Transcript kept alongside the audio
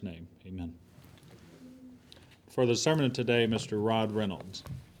For the sermon of today, Mr. Rod Reynolds.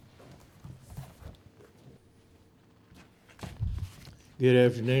 Good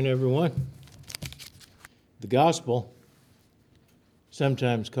afternoon, everyone. The gospel,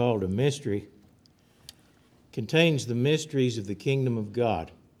 sometimes called a mystery, contains the mysteries of the kingdom of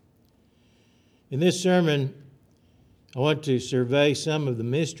God. In this sermon, I want to survey some of the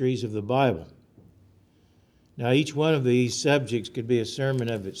mysteries of the Bible. Now, each one of these subjects could be a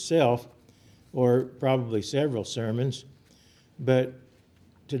sermon of itself, or probably several sermons, but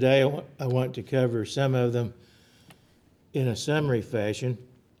today I want to cover some of them in a summary fashion.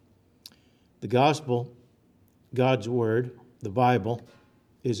 The gospel, God's word, the Bible,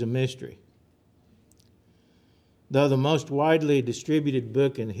 is a mystery. Though the most widely distributed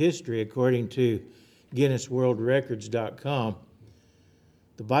book in history, according to GuinnessWorldRecords.com,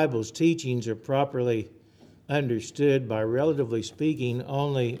 the Bible's teachings are properly understood by, relatively speaking,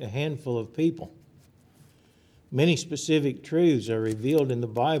 only a handful of people. Many specific truths are revealed in the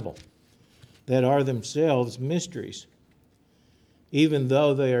Bible that are themselves mysteries, even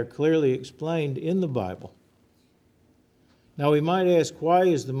though they are clearly explained in the Bible. Now, we might ask, why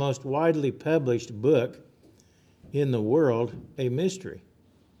is the most widely published book in the world a mystery?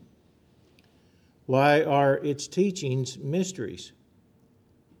 Why are its teachings mysteries?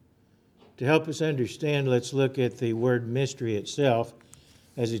 To help us understand, let's look at the word mystery itself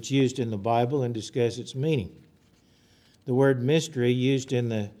as it's used in the Bible and discuss its meaning. The word mystery, used in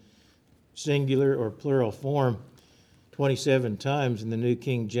the singular or plural form 27 times in the New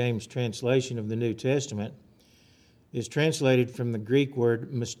King James translation of the New Testament, is translated from the Greek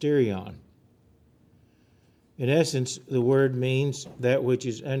word mysterion. In essence, the word means that which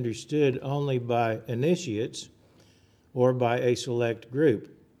is understood only by initiates or by a select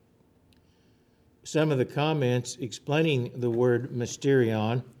group. Some of the comments explaining the word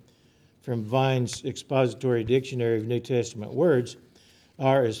mysterion from Vine's Expository Dictionary of New Testament Words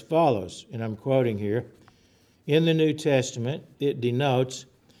are as follows, and I'm quoting here. In the New Testament, it denotes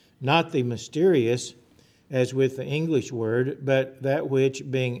not the mysterious, as with the English word, but that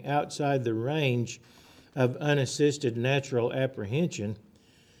which, being outside the range of unassisted natural apprehension,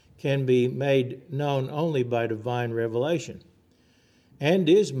 can be made known only by divine revelation, and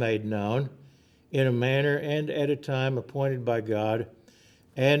is made known in a manner and at a time appointed by God,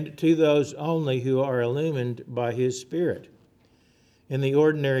 and to those only who are illumined by His Spirit. In the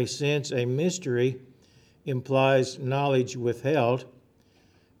ordinary sense, a mystery implies knowledge withheld.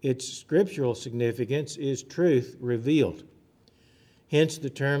 Its scriptural significance is truth revealed. Hence, the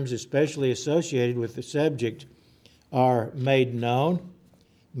terms especially associated with the subject are made known,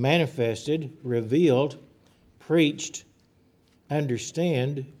 manifested, revealed, preached,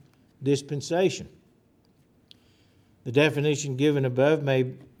 understand, dispensation. The definition given above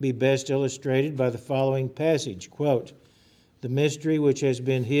may be best illustrated by the following passage, quote, "The mystery which has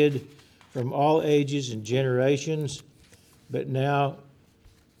been hid from all ages and generations, but now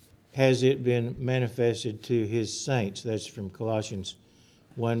has it been manifested to His saints." That's from Colossians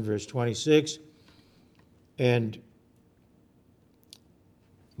 1, verse 26. And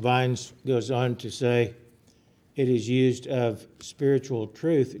Vines goes on to say, it is used of spiritual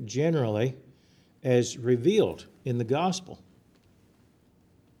truth generally as revealed in the gospel.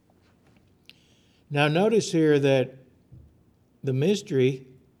 Now notice here that the mysteries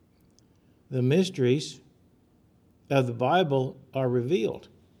of the Bible are revealed.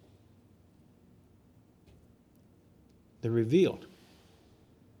 They're revealed.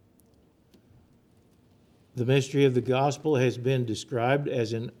 The mystery of the gospel has been described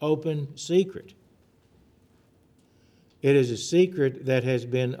as an open secret. It is a secret that has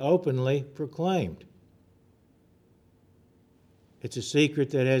been openly proclaimed. It's a secret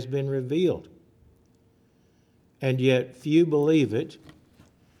that has been revealed. And yet few believe it,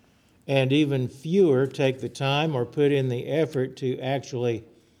 and even fewer take the time or put in the effort to actually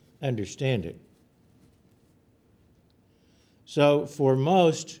understand it. So for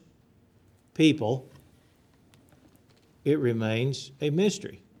most people, it remains a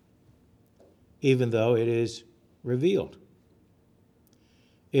mystery, even though it is revealed.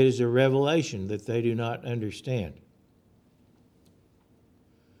 It is a revelation that they do not understand.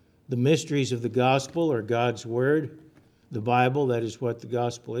 The mysteries of the gospel are God's word, the Bible. That is what the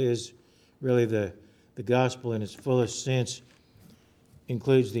gospel is. Really, the gospel in its fullest sense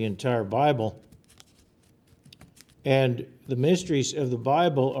includes the entire Bible. And the mysteries of the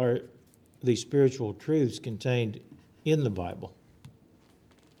Bible are the spiritual truths contained in the Bible.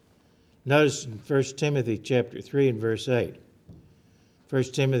 Notice in 1 Timothy chapter 3 and verse 8. 1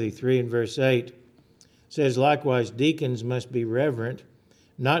 Timothy 3 and verse 8 says, "Likewise, deacons must be reverent,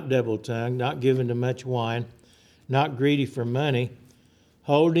 not double-tongued, not given to much wine, not greedy for money,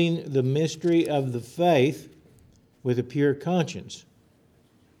 holding the mystery of the faith with a pure conscience.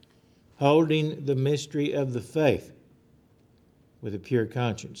 Holding the mystery of the faith with a pure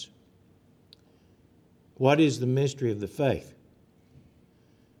conscience. What is the mystery of the faith?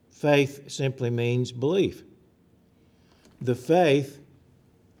 Faith simply means belief. The faith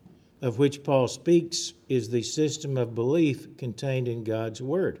of which Paul speaks is the system of belief contained in God's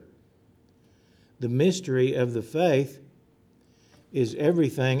Word. The mystery of the faith is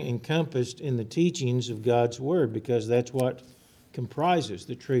everything encompassed in the teachings of God's Word, because that's what comprises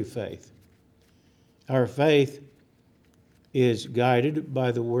the true faith. Our faith is guided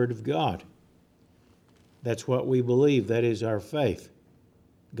by the Word of God. That's what we believe. That is our faith,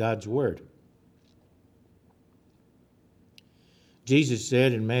 God's Word. Jesus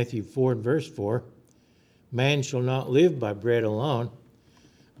said in Matthew 4 and verse 4, "Man shall not live by bread alone,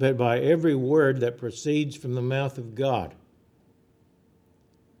 but by every word that proceeds from the mouth of God."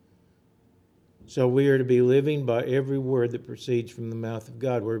 So we are to be living by every word that proceeds from the mouth of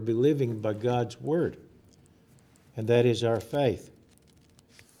God. We're to be living by God's Word. And that is our faith.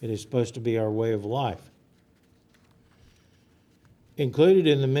 It is supposed to be our way of life. Included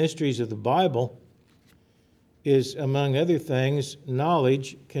in the mysteries of the Bible is, among other things,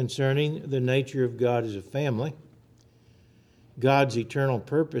 knowledge concerning the nature of God as a family, God's eternal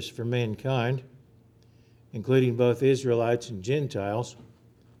purpose for mankind, including both Israelites and Gentiles,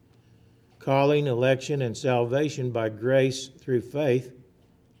 calling, election, and salvation by grace through faith,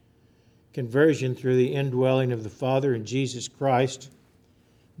 conversion through the indwelling of the Father in Jesus Christ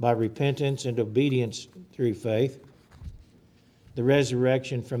by repentance and obedience through faith, the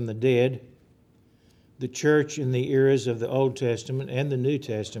resurrection from the dead, the church in the eras of the Old Testament and the New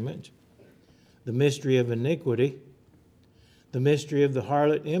Testament, the mystery of iniquity, the mystery of the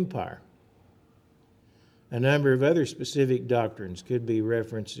harlot empire. A number of other specific doctrines could be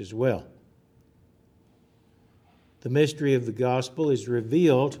referenced as well. The mystery of the gospel is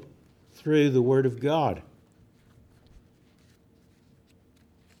revealed through the Word of God,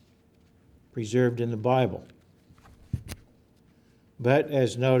 preserved in the Bible. But,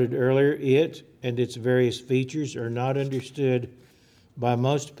 as noted earlier, it and its various features are not understood by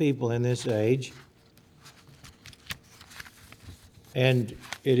most people in this age. And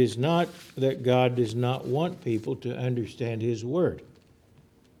it is not that God does not want people to understand His Word.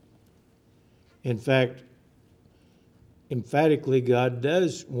 In fact, emphatically, God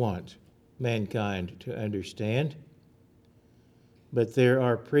does want mankind to understand, but there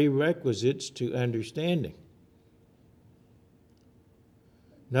are prerequisites to understanding.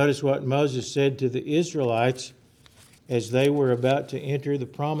 Notice what Moses said to the Israelites as they were about to enter the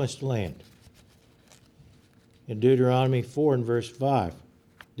promised land. In Deuteronomy 4 and verse 5.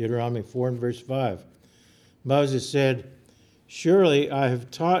 Deuteronomy 4 and verse 5. Moses said, "Surely I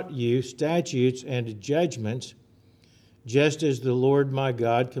have taught you statutes and judgments, just as the Lord my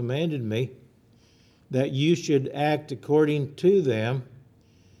God commanded me, that you should act according to them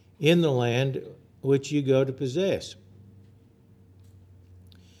in the land which you go to possess.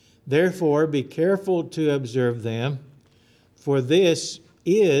 Therefore, be careful to observe them, for this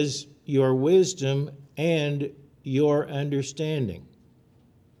is your wisdom and your understanding."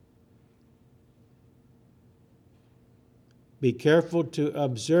 Be careful to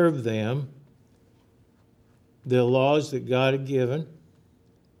observe them, the laws that God had given,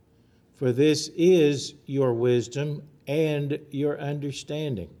 for this is your wisdom and your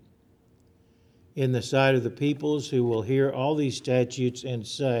understanding in the sight of the peoples who will hear all these statutes and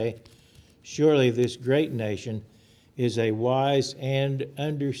say, "Surely this great nation is a wise and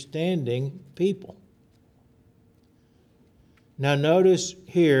understanding people." Now notice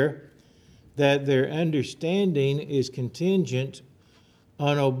here that their understanding is contingent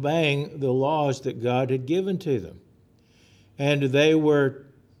on obeying the laws that God had given to them. And they were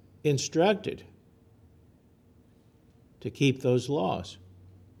instructed to keep those laws.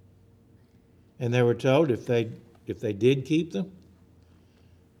 And they were told if they did keep them,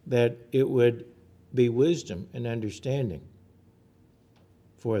 that it would be wisdom and understanding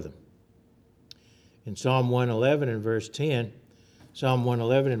for them. In Psalm 111 and verse 10,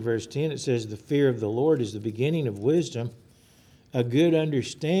 it says, "The fear of the Lord is the beginning of wisdom. A good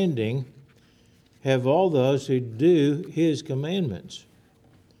understanding have all those who do His commandments.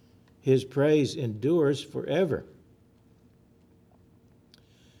 His praise endures forever."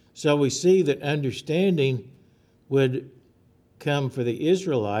 So we see that understanding would come for the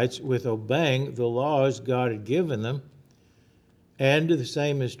Israelites with obeying the laws God had given them, and the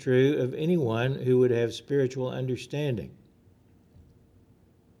same is true of anyone who would have spiritual understanding.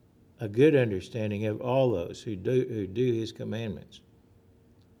 a good understanding of all those who do his commandments.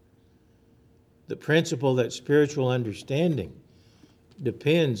 The principle that spiritual understanding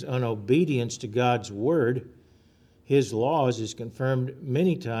depends on obedience to God's word, his laws, is confirmed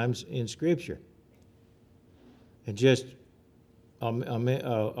many times in Scripture. And just,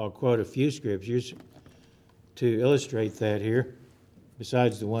 I'll quote a few scriptures to illustrate that here,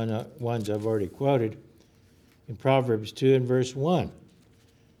 besides the ones I've already quoted. In Proverbs 2 and verse 1.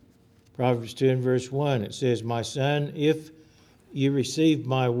 Proverbs 2 and verse 1, it says, "My son, if you receive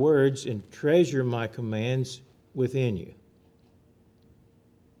my words and treasure my commands within you."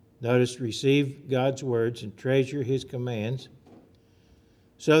 Notice, receive God's words and treasure his commands,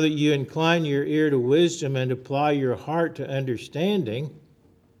 so that you incline your ear to wisdom and apply your heart to understanding.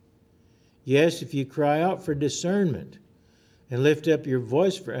 Yes, if you cry out for discernment and lift up your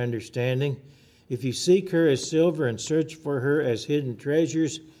voice for understanding, if you seek her as silver and search for her as hidden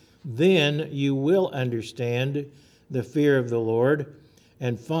treasures, then you will understand the fear of the Lord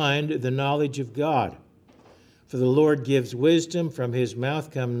and find the knowledge of God. For the Lord gives wisdom, from his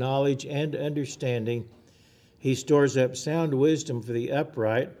mouth come knowledge and understanding. He stores up sound wisdom for the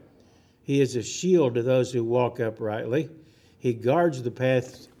upright. He is a shield to those who walk uprightly. He guards the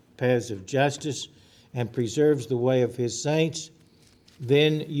paths of justice and preserves the way of his saints.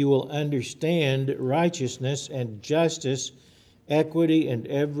 Then you will understand righteousness and justice, equity, and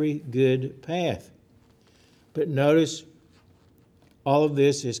every good path. But notice, all of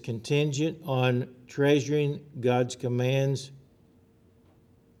this is contingent on treasuring God's commands,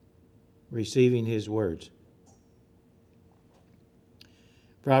 receiving his words.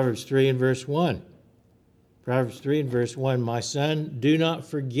 Proverbs 3 and verse 1. Proverbs 3 and verse 1, "My son, do not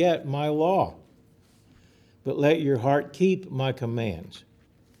forget my law, but let your heart keep my commands.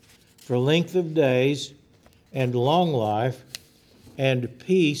 For length of days and long life and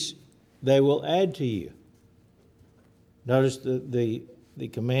peace they will add to you." Notice the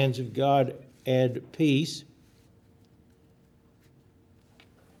commands of God add peace.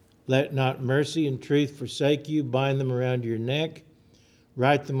 "Let not mercy and truth forsake you. Bind them around your neck.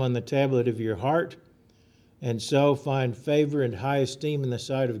 Write them on the tablet of your heart, and so find favor and high esteem in the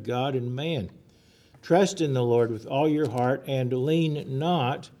sight of God and man. Trust in the Lord with all your heart and lean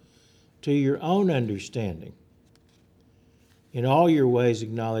not to your own understanding. In all your ways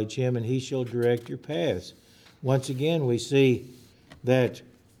acknowledge him, and he shall direct your paths." Once again, we see that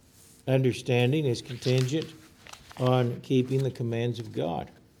understanding is contingent on keeping the commands of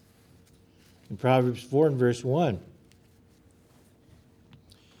God. In Proverbs 4 and verse 1,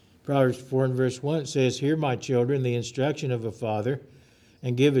 it says, "Hear, my children, the instruction of a father,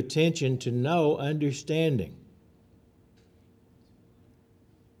 and give attention to know understanding."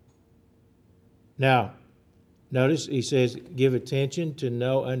 Now, notice he says, "Give attention to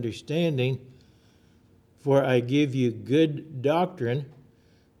know understanding, for I give you good doctrine.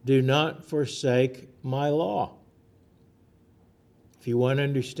 Do not forsake my law." If you want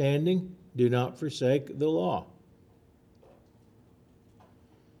understanding, do not forsake the law.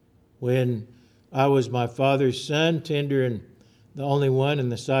 When I was my father's son, tender and the only one in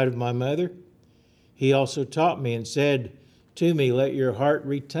the sight of my mother, he also taught me and said to me, "Let your heart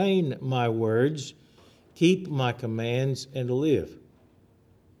retain my words, keep my commands, and live."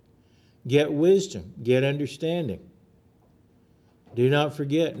 Get wisdom, get understanding. Do not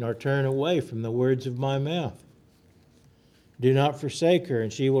forget nor turn away from the words of my mouth. Do not forsake her,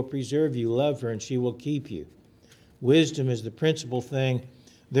 and she will preserve you. Love her, and she will keep you. Wisdom is the principal thing.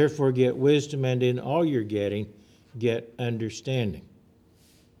 Therefore get wisdom, and in all you're getting, get understanding.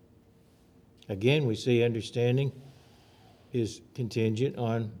 Again, we see understanding is contingent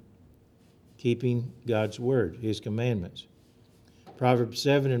on keeping God's word, his commandments. Proverbs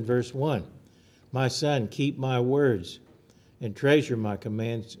 7 and verse 1, "My son, keep my words and treasure my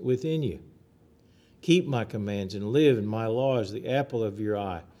commands within you. Keep my commands and live, and my law is the apple of your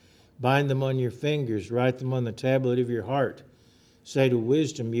eye. Bind them on your fingers, write them on the tablet of your heart. Say to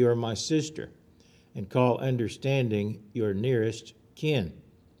wisdom, you are my sister, and call understanding your nearest kin."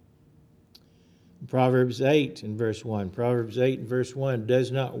 Proverbs 8 and verse 1. Proverbs 8 and verse 1,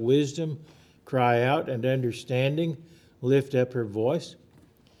 "Does not wisdom cry out, and understanding lift up her voice?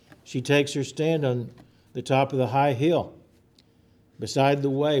 She takes her stand on the top of the high hill, beside the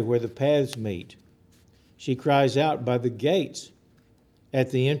way where the paths meet. She cries out by the gates, at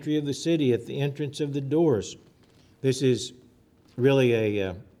the entry of the city, at the entrance of the doors." This is really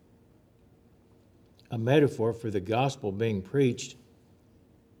a metaphor for the gospel being preached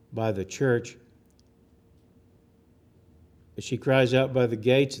by the church. She cries out by the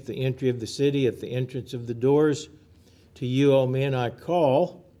gates, at the entry of the city, at the entrance of the doors. "To you, O men, I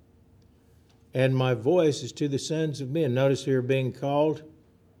call, and my voice is to the sons of men. Notice who are being called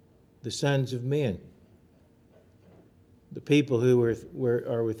the sons of men. The people who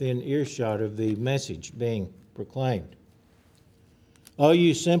are within earshot of the message being proclaimed. O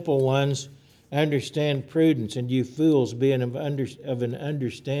you simple ones, understand prudence, and you fools, be of an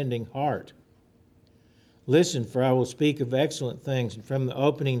understanding heart. Listen, for I will speak of excellent things, and from the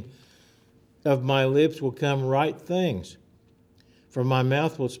opening of my lips will come right things. For my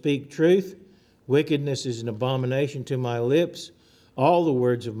mouth will speak truth. Wickedness is an abomination to my lips. All the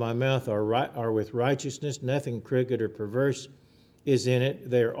words of my mouth are with righteousness. Nothing crooked or perverse is in it.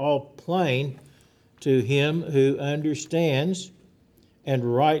 They are all plain to him who understands,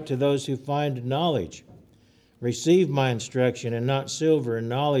 and right to those who find knowledge. Receive my instruction, and not silver, and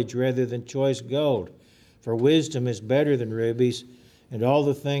knowledge rather than choice gold. For wisdom is better than rubies, and all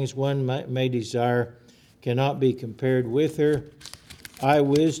the things one may desire cannot be compared with her. I,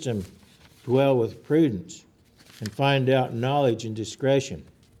 wisdom, dwell with prudence, and find out knowledge and discretion.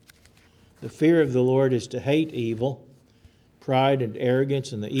 The fear of the Lord is to hate evil, pride and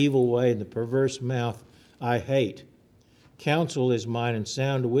arrogance, and the evil way and the perverse mouth I hate. Counsel is mine, and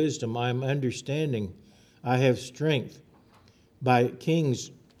sound wisdom. I am understanding. I have strength. By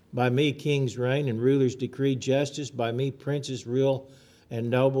me kings reign, and rulers decree justice. By me princes rule, and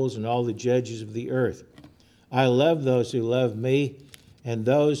nobles, and all the judges of the earth. I love those who love me, and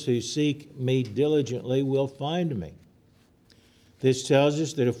those who seek me diligently will find me. This tells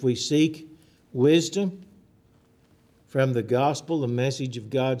us that if we seek wisdom from the gospel, the message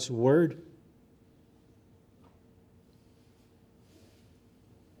of God's word,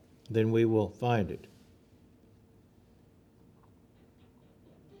 then we will find it.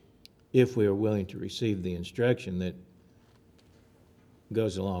 If we are willing to receive the instruction that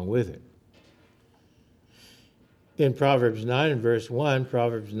goes along with it. In Proverbs 9 and verse 1,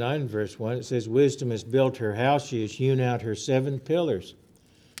 it says, Wisdom has built her house, she has hewn out her 7 pillars.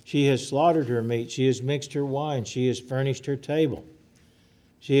 She has slaughtered her meat, she has mixed her wine, she has furnished her table.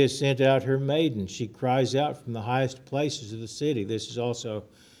 She has sent out her maidens, she cries out from the highest places of the city. This is also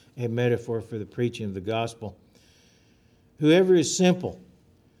a metaphor for the preaching of the gospel. Whoever is simple,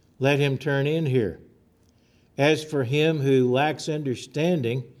 let him turn in here. As for him who lacks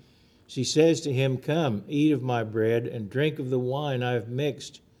understanding, she says to him, Come, eat of my bread, and drink of the wine I have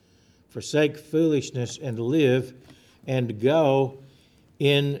mixed. Forsake foolishness and live, and go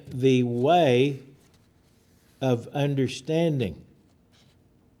in the way of understanding.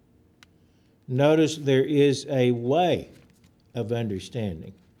 Notice there is a way of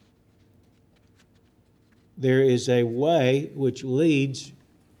understanding. There is a way which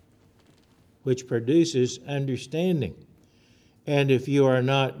produces understanding. And if you are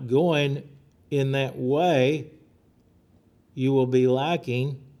not going in that way, you will be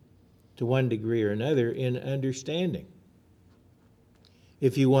lacking, to one degree or another, in understanding.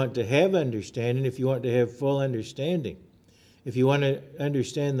 If you want to have understanding, if you want to have full understanding, if you want to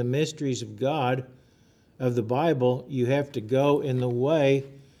understand the mysteries of God, of the Bible, you have to go in the way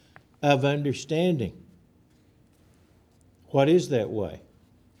of understanding. What is that way?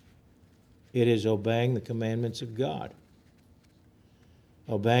 It is obeying the commandments of God.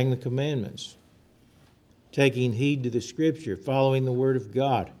 Obeying the commandments. Taking heed to the Scripture, following the Word of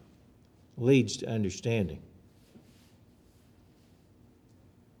God, leads to understanding.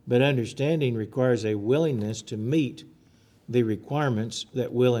 But understanding requires a willingness to meet the requirements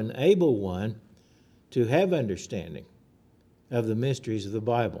that will enable one to have understanding of the mysteries of the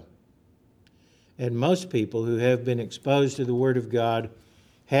Bible. And most people who have been exposed to the Word of God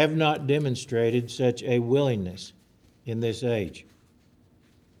have not demonstrated such a willingness in this age.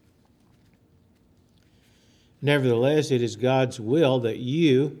 Nevertheless, it is God's will that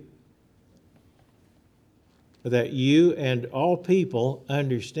you and all people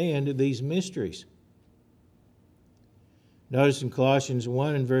understand these mysteries. Notice in Colossians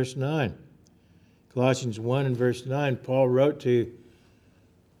 1 and verse 9. Colossians 1 and verse 9, Paul wrote to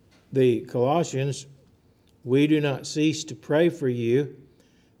the Colossians, We do not cease to pray for you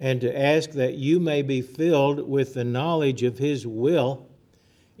and to ask that you may be filled with the knowledge of His will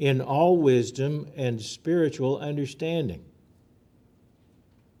in all wisdom and spiritual understanding.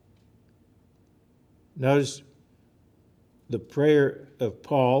 Notice the prayer of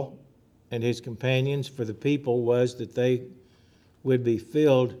Paul and his companions for the people was that they would be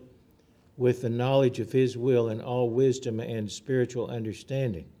filled with the knowledge of His will in all wisdom and spiritual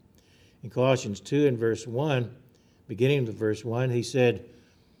understanding. In Colossians 2 and verse 1, beginning with verse 1, he said,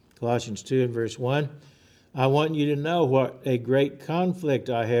 Colossians 2 and verse 1, I want you to know what a great conflict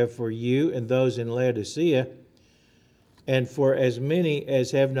I have for you and those in Laodicea, and for as many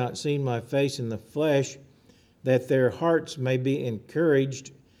as have not seen my face in the flesh, that their hearts may be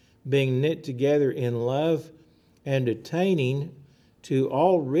encouraged, being knit together in love, and attaining to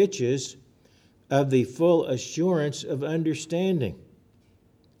all riches of the full assurance of understanding,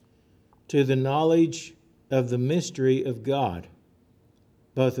 to the knowledge of the mystery of God,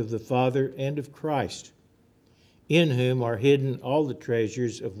 both of the Father and of Christ, in whom are hidden all the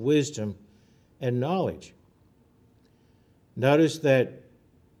treasures of wisdom and knowledge. Notice that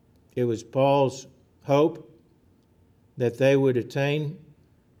it was Paul's hope that they would attain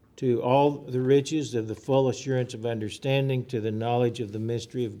to all the riches of the full assurance of understanding, to the knowledge of the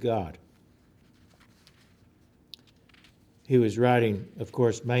mystery of God. He was writing, of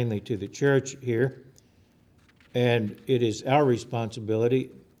course, mainly to the church here, and it is our responsibility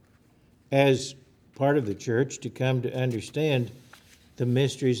as part of the church to come to understand the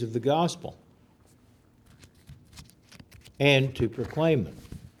mysteries of the gospel and to proclaim them,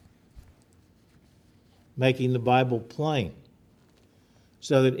 making the Bible plain,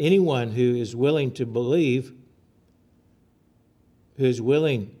 so that anyone who is willing to believe, who is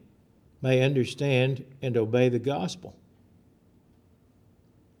willing, may understand and obey the gospel.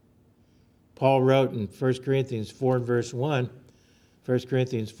 Paul wrote in 1 Corinthians 4 and verse 1, 1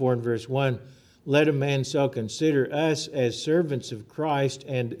 Corinthians 4 and verse 1, let a man so consider us as servants of Christ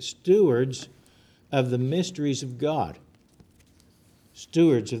and stewards of the mysteries of God.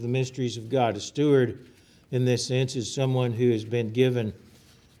 Stewards of the mysteries of God. A steward, in this sense, is someone who has been given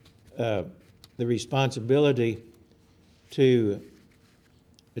the responsibility to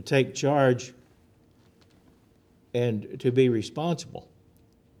take charge and to be responsible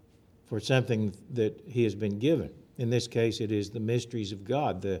for something that he has been given. In this case, it is the mysteries of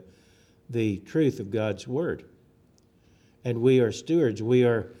God, the truth of God's Word. And we are stewards. We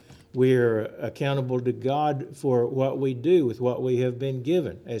are accountable to God for what we do with what we have been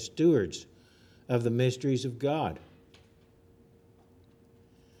given as stewards of the mysteries of God.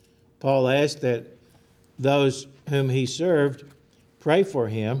 Paul asked that those whom he served pray for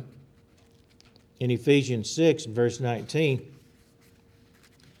him in Ephesians 6, verse 19.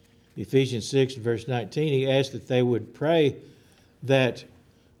 Ephesians 6, verse 19, he asked that they would pray that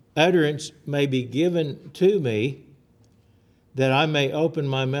utterance may be given to me, that I may open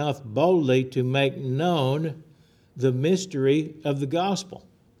my mouth boldly to make known the mystery of the gospel.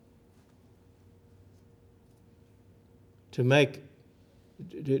 They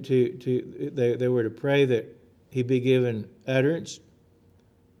were to pray that he be given utterance,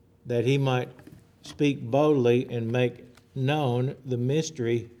 that he might speak boldly and make known the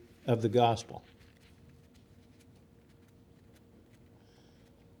mystery of the gospel.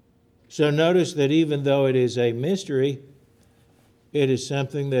 So notice that even though it is a mystery, it is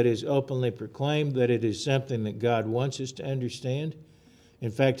something that is openly proclaimed, that it is something that God wants us to understand.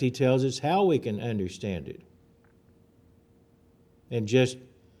 In fact, he tells us how we can understand it. And just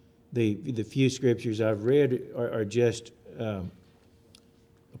the few scriptures I've read are just a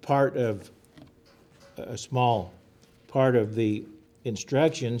part of a small part of the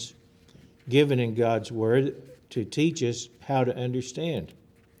instructions given in God's Word to teach us how to understand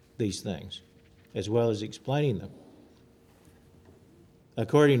these things, as well as explaining them.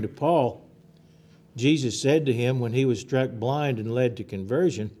 According to Paul, Jesus said to him when he was struck blind and led to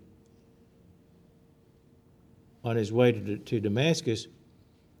conversion on his way to Damascus,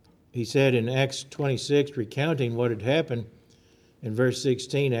 he said in Acts 26, recounting what had happened in verse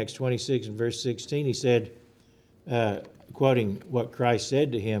 16, Acts 26 and verse 16, he said, quoting what Christ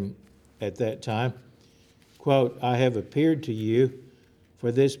said to him at that time, quote, I have appeared to you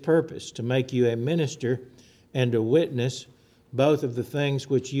for this purpose, to make you a minister and a witness both of the things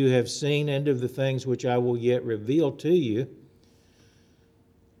which you have seen and of the things which I will yet reveal to you.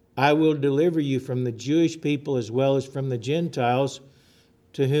 I will deliver you from the Jewish people as well as from the Gentiles,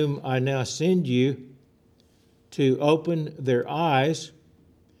 to whom I now send you, to open their eyes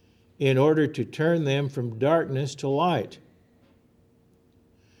in order to turn them from darkness to light,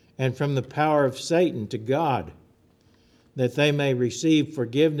 and from the power of Satan to God, that they may receive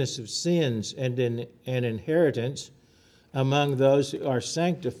forgiveness of sins and an inheritance among those who are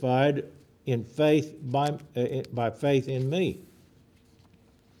sanctified in faith by faith in me.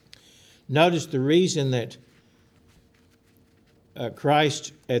 Notice the reason that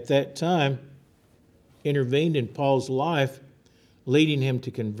Christ at that time intervened in Paul's life, leading him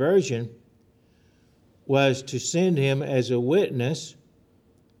to conversion, was to send him as a witness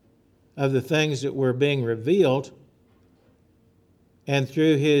of the things that were being revealed, and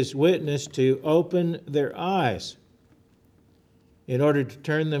through his witness to open their eyes in order to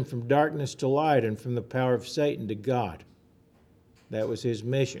turn them from darkness to light and from the power of Satan to God. That was his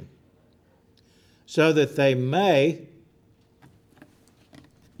mission. So that they may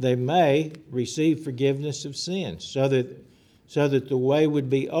receive forgiveness of sins, so that the way would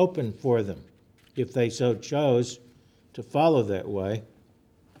be open for them, if they so chose to follow that way,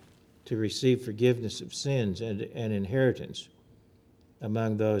 to receive forgiveness of sins and an inheritance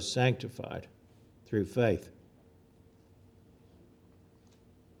among those sanctified through faith.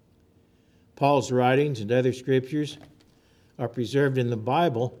 Paul's writings and other scriptures are preserved in the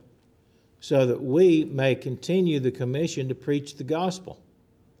Bible so that we may continue the commission to preach the gospel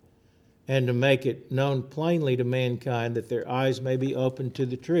and to make it known plainly to mankind, that their eyes may be opened to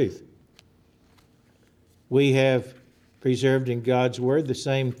the truth. We have preserved in God's Word the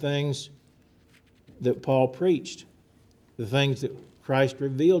same things that Paul preached, the things that Christ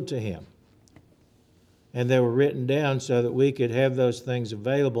revealed to him. And they were written down so that we could have those things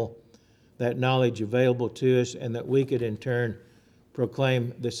available, that knowledge available to us, and that we could in turn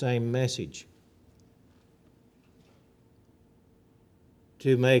proclaim the same message.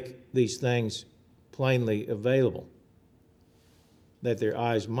 To make these things plainly available, that their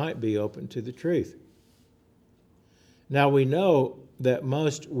eyes might be open to the truth. Now we know that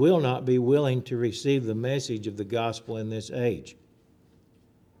most will not be willing to receive the message of the gospel in this age.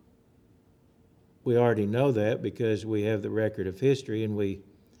 We already know that because we have the record of history, and we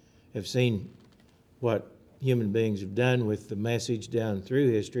have seen what human beings have done with the message down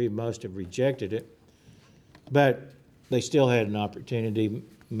through history. Most have rejected it, but they still had an opportunity.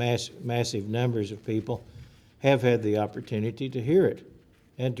 Massive numbers of people have had the opportunity to hear it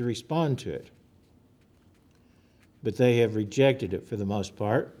and to respond to it. But they have rejected it for the most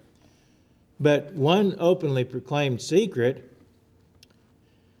part. But one openly proclaimed secret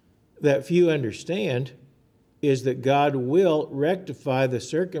that few understand is that God will rectify the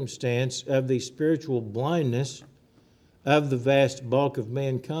circumstance of the spiritual blindness of the vast bulk of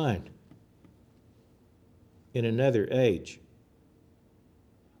mankind in another age.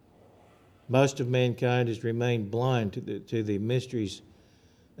 Most of mankind has remained blind to the mysteries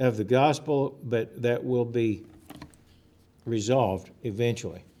of the gospel, but that will be resolved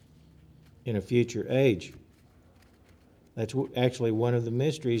eventually in a future age. That's actually one of the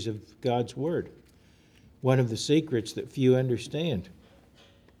mysteries of God's Word, one of the secrets that few understand.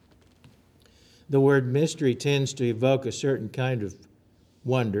 The word mystery tends to evoke a certain kind of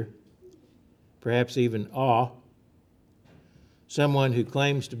wonder, perhaps even awe. Someone who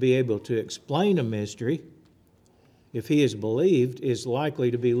claims to be able to explain a mystery, if he is believed, is likely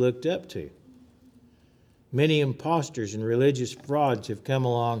to be looked up to. Many impostors and religious frauds have come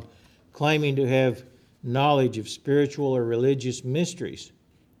along claiming to have knowledge of spiritual or religious mysteries,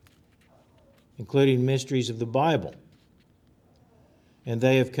 including mysteries of the Bible. And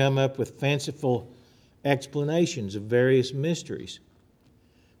they have come up with fanciful explanations of various mysteries.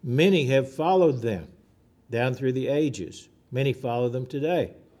 Many have followed them down through the ages. Many follow them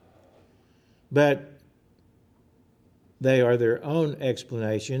today. But they are their own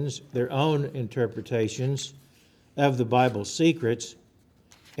explanations, their own interpretations of the Bible's secrets,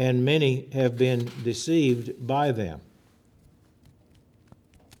 and many have been deceived by them.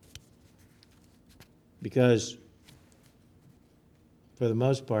 Because, for the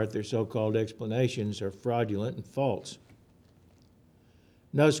most part, their so-called explanations are fraudulent and false.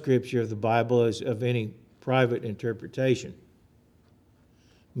 No scripture of the Bible is of any private interpretation.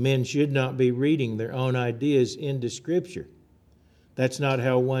 Men should not be reading their own ideas into Scripture. That's not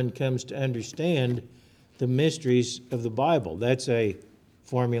how one comes to understand the mysteries of the Bible. That's a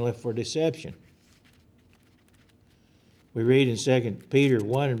formula for deception. We read in 2 Peter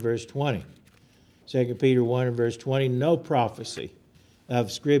 1 and verse 20. 2 Peter 1 and verse 20, no prophecy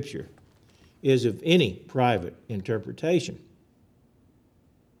of Scripture is of any private interpretation.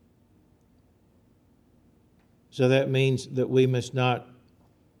 So that means that we must not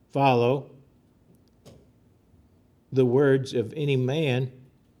follow the words of any man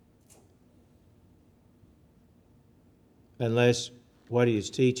unless what he is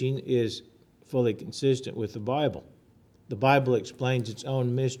teaching is fully consistent with the Bible. The Bible explains its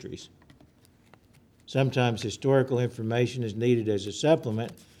own mysteries. Sometimes historical information is needed as a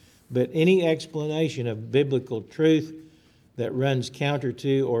supplement, but any explanation of biblical truth that runs counter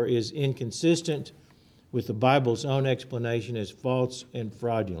to or is inconsistent with the Bible's own explanation is false and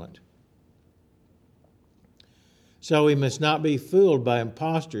fraudulent. So we must not be fooled by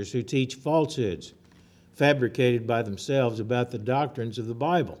impostors who teach falsehoods fabricated by themselves about the doctrines of the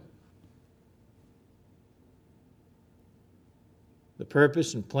Bible. The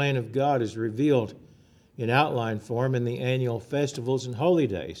purpose and plan of God is revealed in outline form in the annual festivals and holy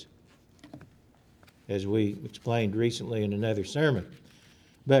days. as we explained recently in another sermon.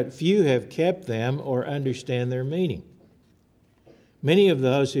 But few have kept them or understand their meaning. Many of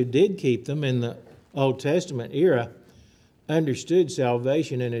those who did keep them in the Old Testament era understood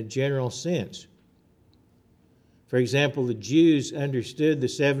salvation in a general sense. For example, the Jews understood the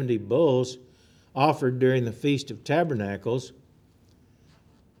 70 bulls offered during the Feast of Tabernacles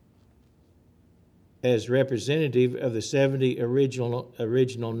as representative of the 70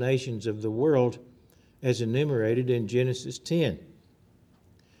 original nations of the world as enumerated in Genesis 10.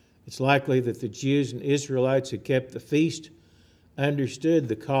 It's likely that the Jews and Israelites who kept the feast understood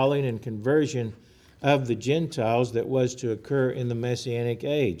the calling and conversion of the Gentiles that was to occur in the Messianic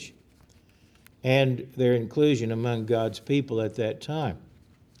age and their inclusion among God's people at that time.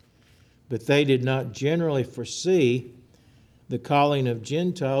 But they did not generally foresee the calling of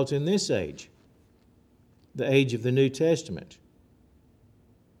Gentiles in this age, the age of the New Testament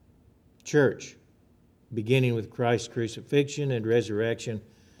church, beginning with Christ's crucifixion and resurrection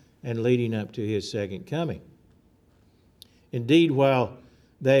and leading up to his second coming. Indeed, while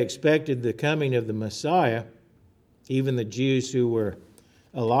they expected the coming of the Messiah, even the Jews who were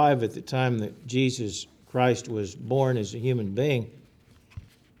alive at the time that Jesus Christ was born as a human being,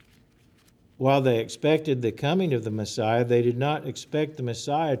 while they expected the coming of the Messiah, they did not expect the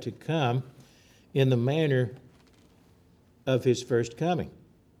Messiah to come in the manner of his first coming.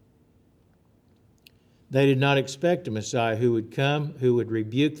 They did not expect a Messiah who would come, who would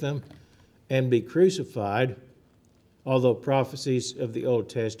rebuke them and be crucified, although prophecies of the Old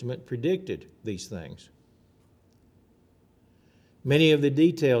Testament predicted these things. Many of the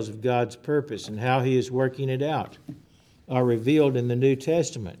details of God's purpose and how he is working it out are revealed in the New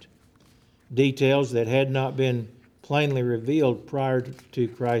Testament, details that had not been plainly revealed prior to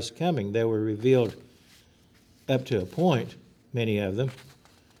Christ's coming. They were revealed up to a point, many of them,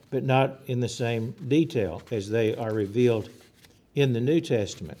 but not in the same detail as they are revealed in the New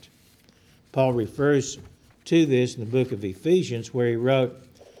Testament. Paul refers to this in the book of Ephesians, where he wrote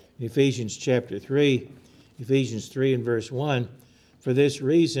in Ephesians chapter 3, Ephesians 3 and verse 1, "For this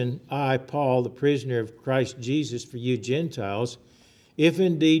reason, I, Paul, the prisoner of Christ Jesus for you Gentiles, if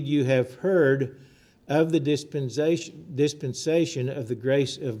indeed you have heard of the dispensation of the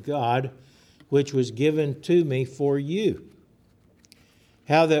grace of God, which was given to me for you,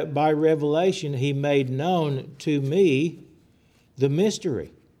 how that by revelation he made known to me the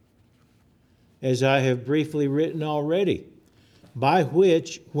mystery, as I have briefly written already, by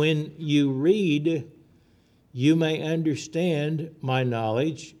which, when you read, you may understand my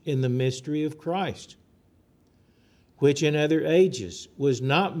knowledge in the mystery of Christ, which in other ages was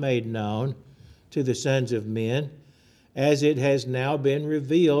not made known to the sons of men, as it has now been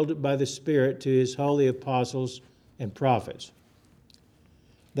revealed by the Spirit to his holy apostles and prophets,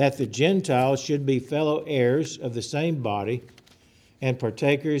 that the Gentiles should be fellow heirs of the same body and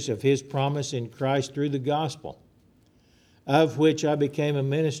partakers of his promise in Christ through the gospel, of which I became a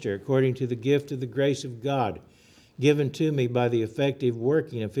minister according to the gift of the grace of God, given to me by the effective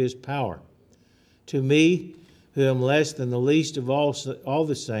working of his power. To me, who am less than the least of all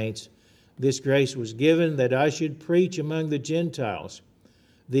the saints, this grace was given that I should preach among the Gentiles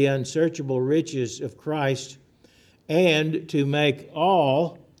the unsearchable riches of Christ, and to make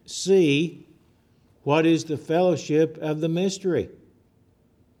all see what is the fellowship of the mystery,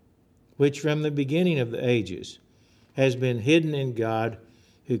 which from the beginning of the ages has been hidden in God,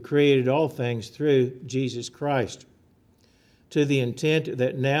 who created all things through Jesus Christ, to the intent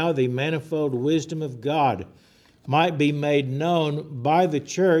that now the manifold wisdom of God might be made known by the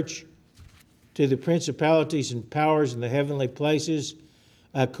church to the principalities and powers in the heavenly places,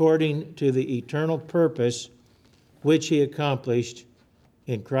 according to the eternal purpose which he accomplished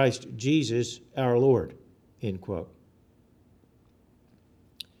in Christ Jesus our Lord." End quote.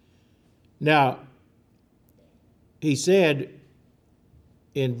 Now, he said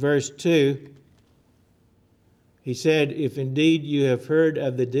in verse 2, he said, "If indeed you have heard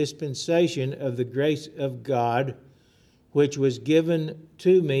of the dispensation of the grace of God, which was given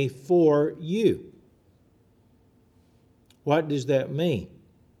to me for you." What does that mean?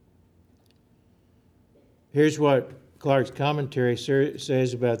 Here's what Clark's commentary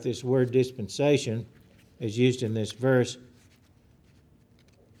says about this word dispensation as used in this verse.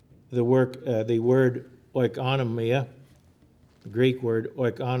 The word oikonomia, the Greek word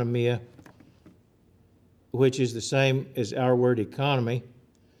oikonomia, which is the same as our word economy,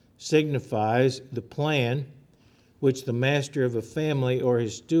 signifies the plan which the master of a family or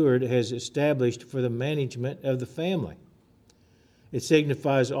his steward has established for the management of the family. It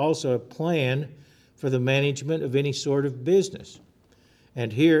signifies also a plan for the management of any sort of business,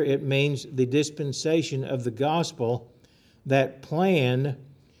 And here it means the dispensation of the gospel, that plan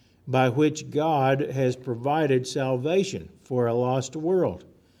by which God has provided salvation for a lost world,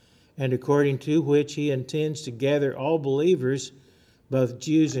 and according to which he intends to gather all believers, both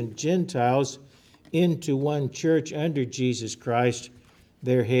Jews and Gentiles, into one church under Jesus Christ,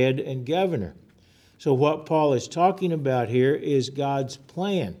 their head and governor. So what Paul is talking about here is God's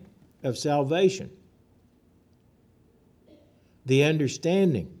plan of salvation. The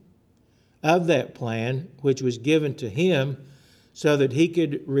understanding of that plan, which was given to him so that he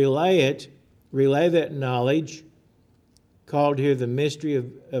could relay that knowledge, called here the mystery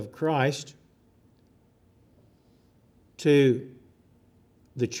of Christ, to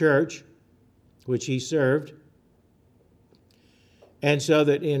the church which he served, and so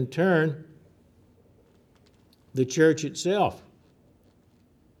that in turn the church itself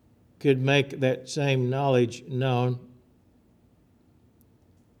could make that same knowledge known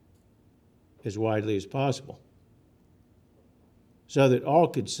as widely as possible, so that all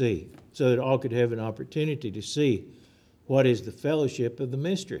could see, so that all could have an opportunity to see what is the fellowship of the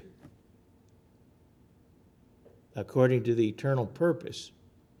mystery according to the eternal purpose.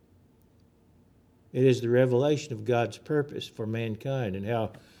 It is the revelation of God's purpose for mankind and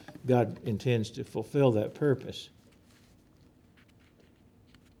how God intends to fulfill that purpose.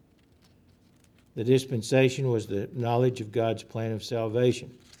 The dispensation was the knowledge of God's plan of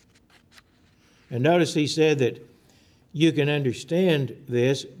salvation. And notice he said that you can understand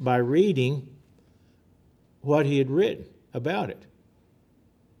this by reading what he had written about it.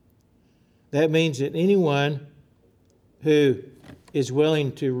 That means that anyone who is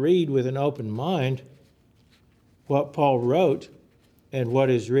willing to read with an open mind what Paul wrote and what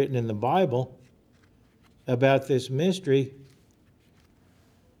is written in the Bible about this mystery,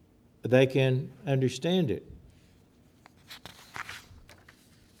 they can understand it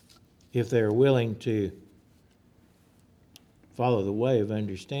if they're willing to follow the way of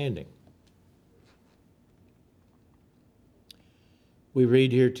understanding. We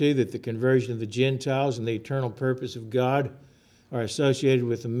read here too that the conversion of the Gentiles and the eternal purpose of God are associated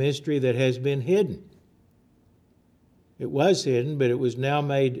with a mystery that has been hidden. It was hidden, but it was now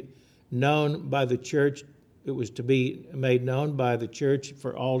made known by the church. It was to be made known by the church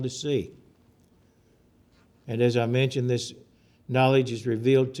for all to see. And as I mentioned, this knowledge is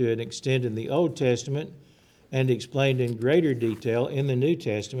revealed to an extent in the Old Testament and explained in greater detail in the New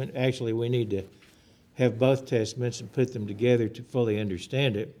Testament. Actually, we need to have both testaments and put them together to fully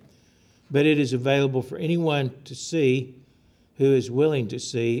understand it. But it is available for anyone to see who is willing to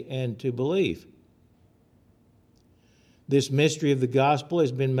see and to believe. This mystery of the gospel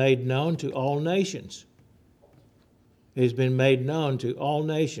has been made known to all nations. It has been made known to all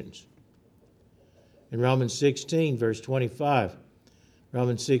nations. In Romans 16, verse 25,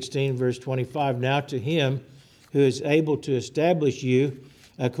 Romans 16, verse 25, now to him who is able to establish you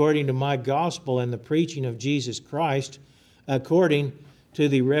according to my gospel and the preaching of Jesus Christ, according to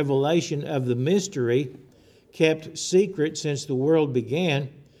the revelation of the mystery kept secret since the world began,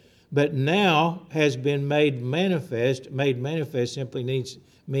 but now has been made manifest. Made manifest simply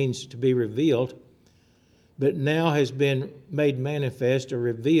means to be revealed, but now has been made manifest or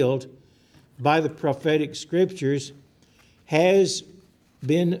revealed by the prophetic scriptures, has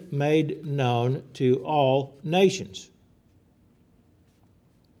been made known to all nations,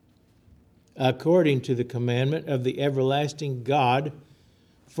 according to the commandment of the everlasting God,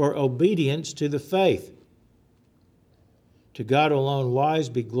 for obedience to the faith. To God alone wise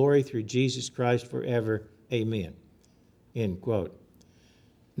be glory through Jesus Christ forever. Amen. End quote.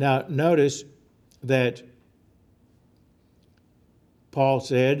 Now notice that Paul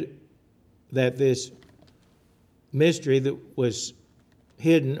said that this mystery that was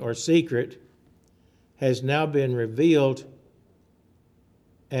hidden or secret has now been revealed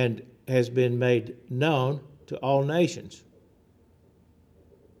and has been made known to all nations.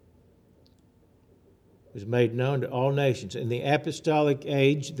 It was made known to all nations. In the apostolic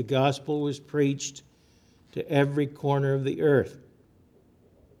age, the gospel was preached to every corner of the earth.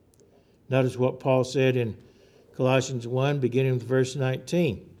 Notice what Paul said in Colossians 1, beginning with verse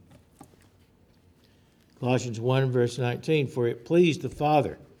 19. Colossians 1, verse 19, for it pleased the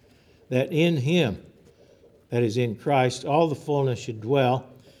Father that in him, that is in Christ, all the fullness should dwell,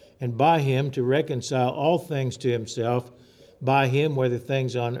 and by him to reconcile all things to himself, by him, whether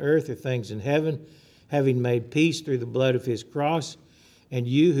things on earth or things in heaven, having made peace through the blood of his cross, and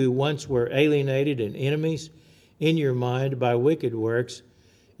you who once were alienated and enemies in your mind by wicked works,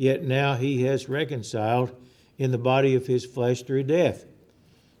 yet now he has reconciled in the body of his flesh through death,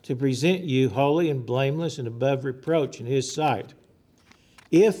 to present you holy and blameless and above reproach in his sight.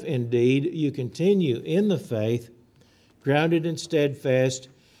 if indeed you continue in the faith, grounded and steadfast,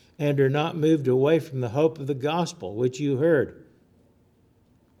 and are not moved away from the hope of the gospel which you heard,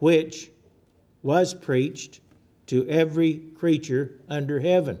 which was preached to every creature under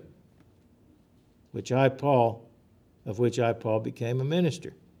heaven, of which I, Paul, became a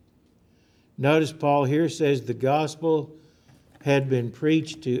minister. Notice Paul here says the gospel had been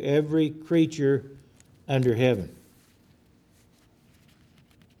preached to every creature under heaven.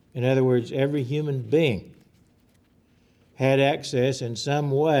 In other words, every human being had access in some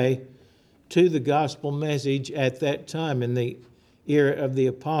way to the gospel message at that time in the era of the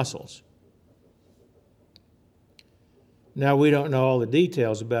apostles. Now, we don't know all the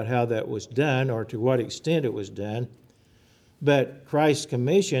details about how that was done or to what extent it was done, but Christ's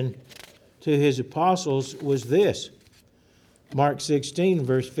commission to his apostles was this. Mark 16,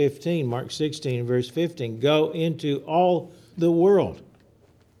 verse 15. Mark 16, verse 15. Go into all the world,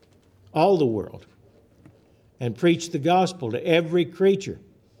 and preach the gospel to every creature.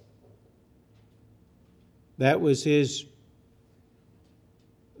 Those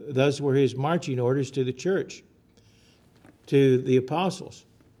were his marching orders to the church, to the apostles,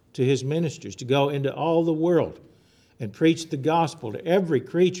 to his ministers, to go into all the world and preach the gospel to every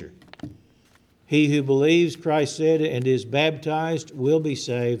creature. He who believes, Christ said, and is baptized will be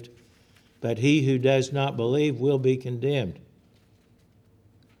saved, but he who does not believe will be condemned.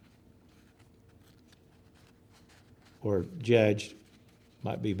 Or judged,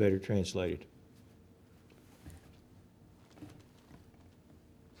 might be better translated.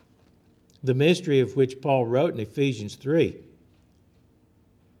 The mystery of which Paul wrote in Ephesians 3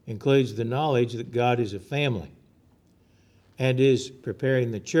 includes the knowledge that God is a family and is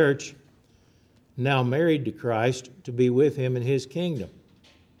preparing the church, now married to Christ, to be with him in his kingdom.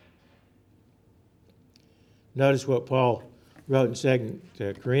 Notice what Paul wrote in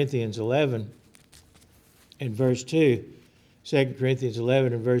 2 Corinthians 11 in verse 2. 2 Corinthians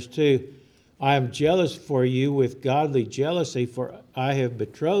 11 and verse 2. I am jealous for you with godly jealousy, for I have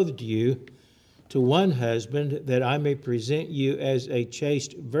betrothed you to one husband, that I may present you as a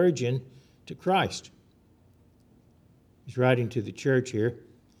chaste virgin to Christ. He's writing to the church here.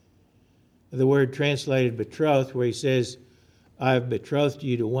 The word translated betrothed, where he says, I have betrothed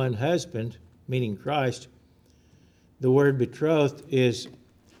you to one husband, meaning Christ. The word betrothed is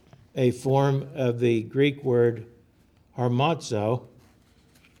a form of the Greek word harmazo,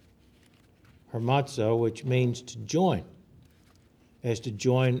 which means to join, as to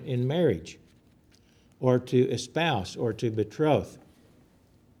join in marriage, or to espouse, or to betroth.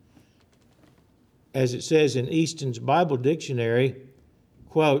 As it says in Easton's Bible Dictionary,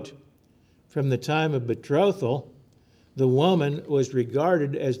 quote, from the time of betrothal, the woman was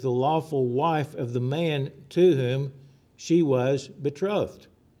regarded as the lawful wife of the man to whom she was betrothed.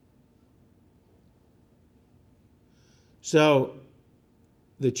 So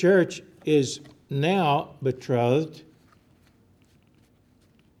the church is now betrothed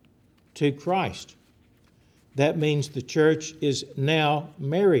to Christ. That means the church is now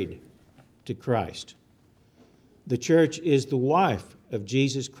married to Christ. The church is the wife of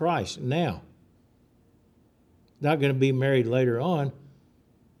Jesus Christ now. Not going to be married later on.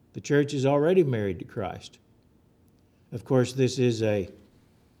 The church is already married to Christ. Of course, this is a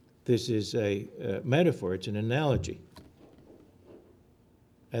metaphor. It's an analogy.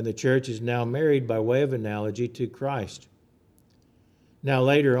 And the church is now married by way of analogy to Christ. Now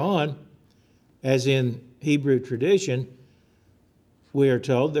later on, as in Hebrew tradition, we are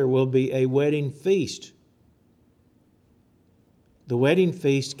told there will be a wedding feast. The wedding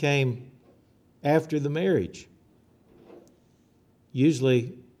feast came after the marriage.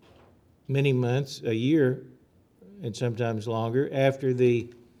 Usually many months, a year, and sometimes longer, after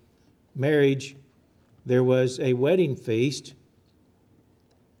the marriage, there was a wedding feast.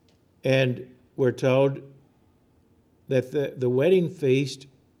 And we're told that the wedding feast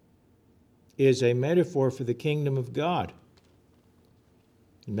is a metaphor for the kingdom of God.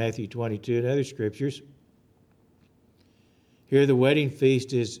 In Matthew 22 and other scriptures, here the wedding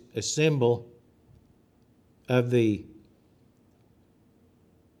feast is a symbol of the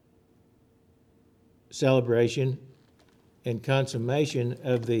celebration and consummation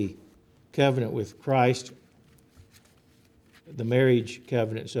of the covenant with Christ, the marriage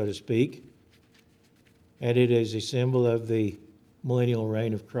covenant, so to speak, and it is a symbol of the millennial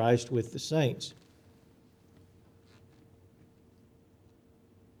reign of Christ with the saints.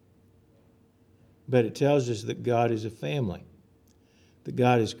 But it tells us that God is a family, that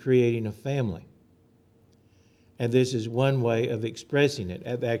God is creating a family. And this is one way of expressing it.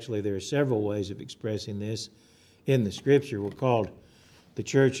 Actually, there are several ways of expressing this in the Scripture. We're called The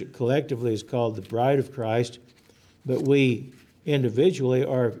church collectively is called the bride of Christ, but we individually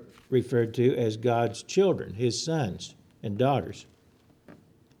are referred to as God's children, his sons and daughters.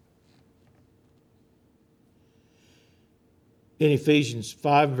 In Ephesians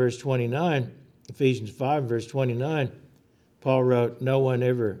 5, verse 29, Paul wrote, "No one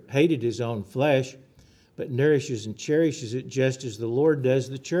ever hated his own flesh, but nourishes and cherishes it just as the Lord does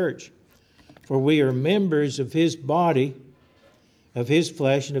the church. For we are members of his body, of his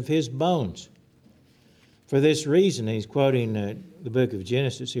flesh, and of his bones. For this reason," he's quoting the book of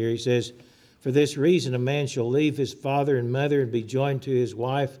Genesis here, he says, "For this reason a man shall leave his father and mother and be joined to his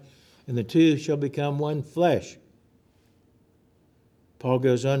wife, and the two shall become one flesh." Paul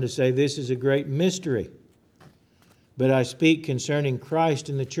goes on to say, "This is a great mystery, but I speak concerning Christ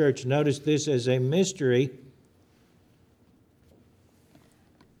and the church." Notice this as a mystery.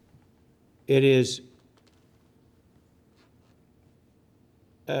 It is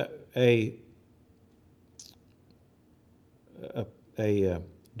a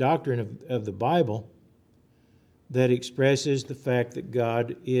doctrine of the Bible that expresses the fact that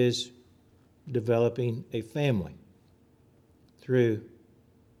God is developing a family through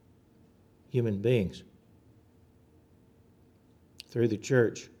human beings, through the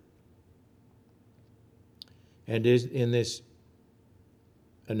church. And in this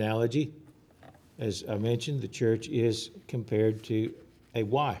analogy, as I mentioned, the church is compared to a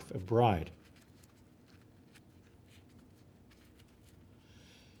wife, a bride.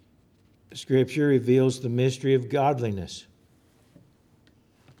 Scripture reveals the mystery of godliness.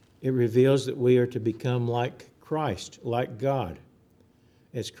 It reveals that we are to become like Christ, like God,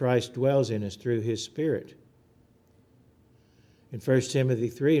 as Christ dwells in us through his Spirit. In 1 Timothy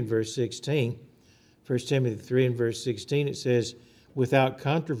 3 and verse 16, it says, "Without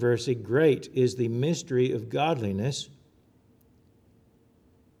controversy, great is the mystery of godliness."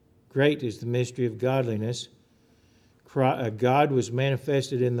 Great is the mystery of godliness. God was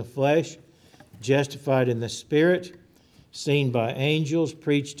manifested in the flesh, justified in the Spirit, seen by angels,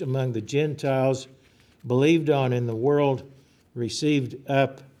 preached among the Gentiles, believed on in the world, received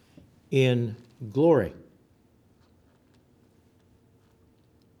up in glory.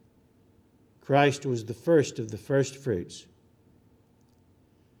 Christ was the first of the first fruits.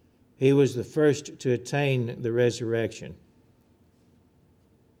 He was the first to attain the resurrection.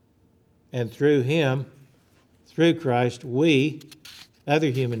 And through him, through Christ, we, other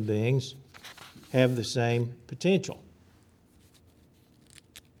human beings, have the same potential.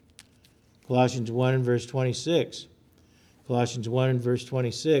 Colossians 1 and verse 26.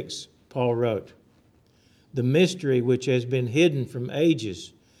 Paul wrote, "The mystery which has been hidden from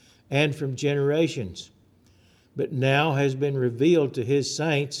ages and from generations, but now has been revealed to his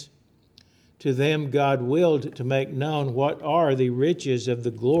saints. To them God willed to make known what are the riches of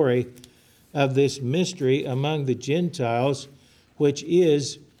the glory of this mystery among the Gentiles, which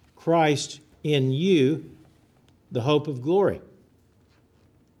is Christ in you, the hope of glory."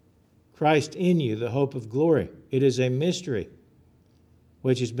 Christ in you, the hope of glory. It is a mystery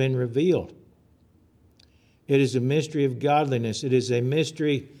which has been revealed. It is a mystery of godliness. It is a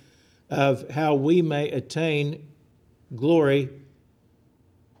mystery of how we may attain glory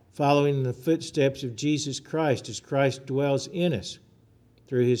following the footsteps of Jesus Christ as Christ dwells in us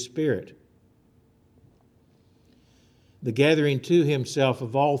through his Spirit. The gathering to himself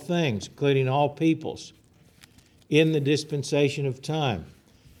of all things, including all peoples, in the dispensation of time,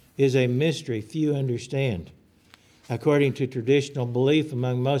 is a mystery few understand. According to traditional belief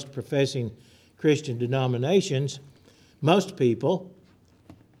among most professing Christian denominations, most people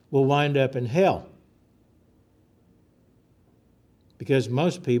will wind up in hell because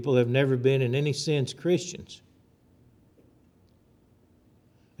most people have never been in any sense Christians.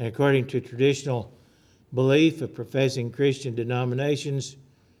 And according to traditional belief of professing Christian denominations,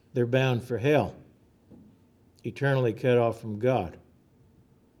 they're bound for hell, eternally cut off from God.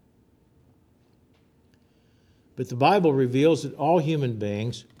 But the Bible reveals that all human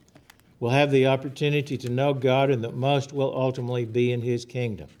beings will have the opportunity to know God and that most will ultimately be in his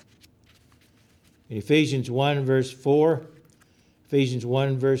kingdom. In Ephesians 1 verse 4,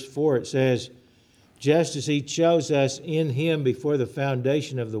 it says, "Just as he chose us in him before the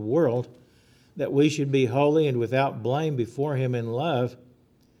foundation of the world, that we should be holy and without blame before him in love,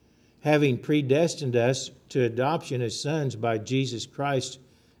 having predestined us to adoption as sons by Jesus Christ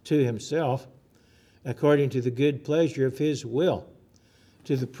to himself, according to the good pleasure of his will,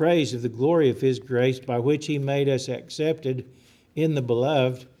 to the praise of the glory of his grace, by which he made us accepted in the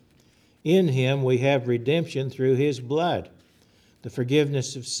beloved. In him we have redemption through his blood, the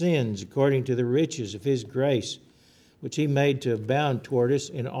forgiveness of sins according to the riches of his grace, which he made to abound toward us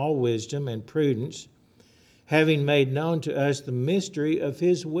in all wisdom and prudence, having made known to us the mystery of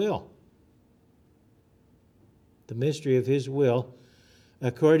his will. The mystery of his will,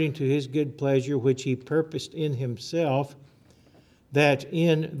 according to his good pleasure, which he purposed in himself, that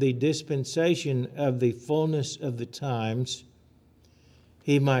in the dispensation of the fullness of the times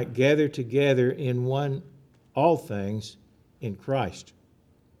he might gather together in one all things in Christ,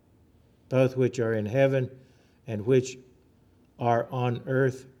 both which are in heaven and which are on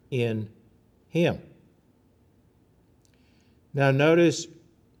earth in him. Now notice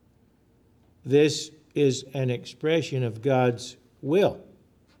this is an expression of God's will.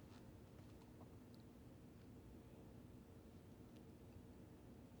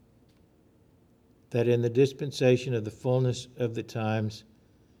 That in the dispensation of the fullness of the times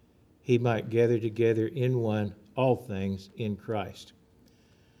he might gather together in one all things in Christ.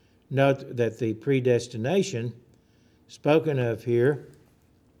 Note that the predestination spoken of here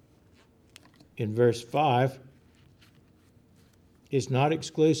in verse 5 is not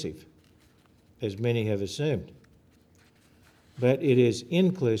exclusive, as many have assumed, but it is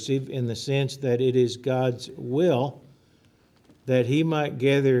inclusive in the sense that it is God's will that he might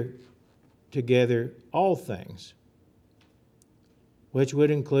gather together all things, which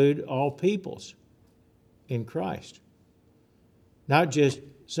would include all peoples in Christ. Not just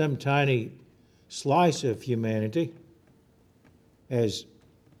some tiny slice of humanity, as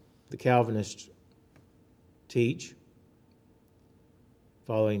the Calvinists teach,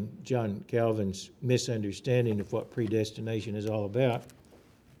 following John Calvin's misunderstanding of what predestination is all about.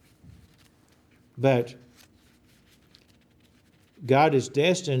 But God has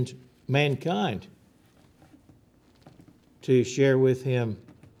destined mankind to share with him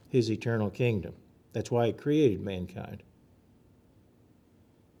his eternal kingdom. That's why he created mankind.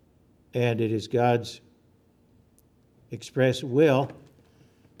 And it is God's express will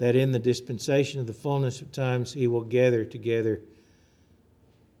that in the dispensation of the fullness of times he will gather together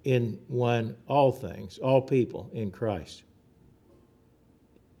in one all things, all people in Christ.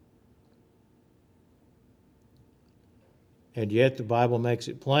 And yet the Bible makes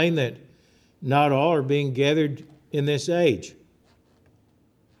it plain that not all are being gathered in this age,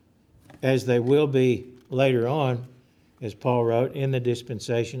 as they will be later on, as Paul wrote, in the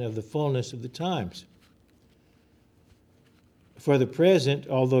dispensation of the fullness of the times. For the present,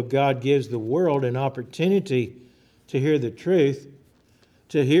 although God gives the world an opportunity to hear the truth,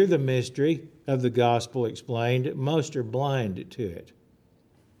 to hear the mystery of the gospel explained, most are blind to it,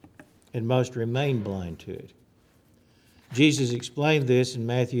 and most remain blind to it. Jesus explained this in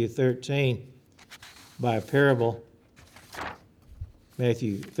Matthew 13 by a parable.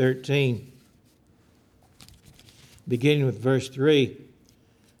 Matthew 13, beginning with verse 3.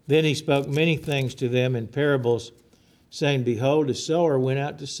 Then he spoke many things to them in parables, saying, Behold, a sower went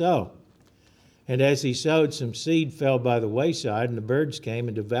out to sow. And as he sowed, some seed fell by the wayside, and the birds came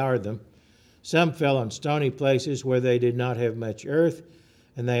and devoured them. Some fell on stony places where they did not have much earth,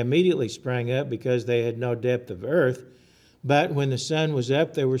 and they immediately sprang up because they had no depth of earth. But when the sun was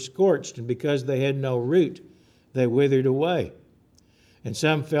up, they were scorched, and because they had no root, they withered away. And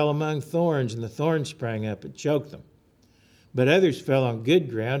some fell among thorns, and the thorns sprang up and choked them. But others fell on good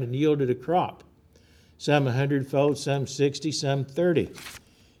ground and yielded a crop, some 100-fold, some 60, some 30.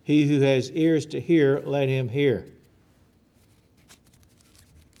 He who has ears to hear, let him hear.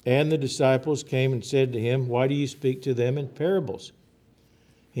 And the disciples came and said to him, Why do you speak to them in parables?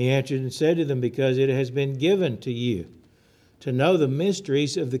 He answered and said to them, Because it has been given to you to know the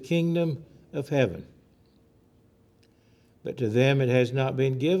mysteries of the kingdom of heaven. But to them it has not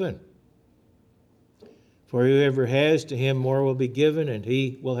been given. For whoever has, to him more will be given, and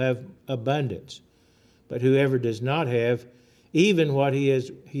he will have abundance. But whoever does not have, even what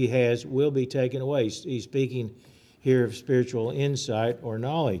he has will be taken away. He's speaking here of spiritual insight or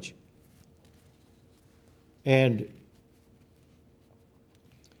knowledge. And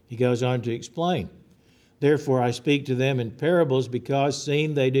he goes on to explain. Therefore I speak to them in parables, because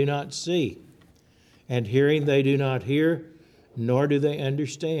seeing they do not see, and hearing they do not hear, nor do they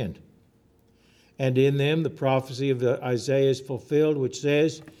understand. And in them the prophecy of Isaiah is fulfilled, which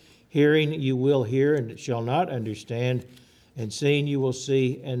says, Hearing you will hear and shall not understand, and seeing you will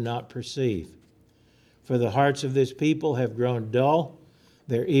see and not perceive. For the hearts of this people have grown dull,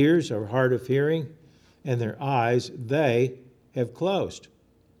 their ears are hard of hearing, and their eyes they have closed.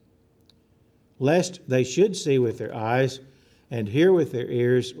 Lest they should see with their eyes and hear with their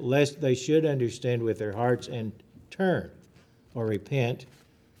ears, lest they should understand with their hearts and turn or repent,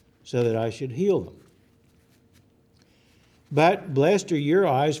 so that I should heal them. But blessed are your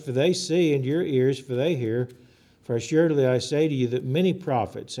eyes, for they see, and your ears, for they hear. For assuredly I say to you that many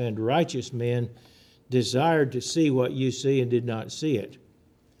prophets and righteous men desired to see what you see and did not see it,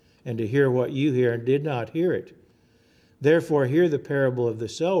 and to hear what you hear and did not hear it. Therefore hear the parable of the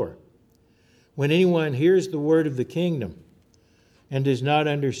sower. When anyone hears the word of the kingdom and does not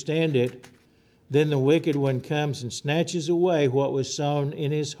understand it, then the wicked one comes and snatches away what was sown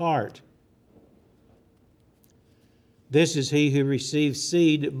in his heart. This is he who receives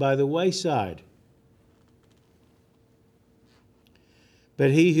seed by the wayside.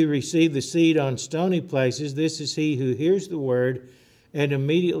 But he who received the seed on stony places, this is he who hears the word and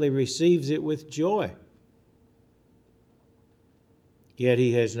immediately receives it with joy. Yet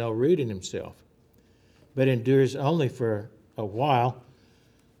he has no root in himself, but endures only for a while.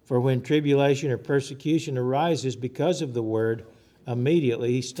 For when tribulation or persecution arises because of the word,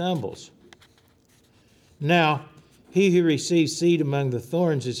 immediately he stumbles. Now, he who receives seed among the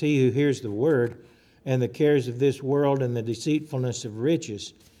thorns is he who hears the word, and the cares of this world and the deceitfulness of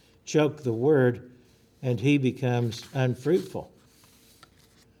riches choke the word, and he becomes unfruitful.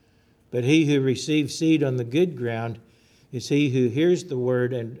 But he who receives seed on the good ground is he who hears the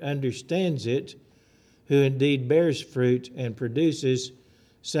word and understands it, who indeed bears fruit and produces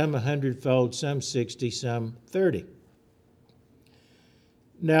some 100-fold, some 60, some 30.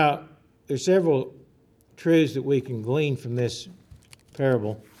 Now, there's several truths that we can glean from this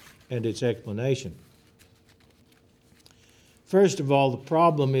parable and its explanation. First of all, the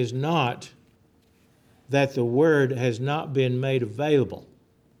problem is not that the word has not been made available.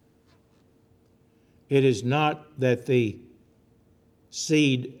 It is not that the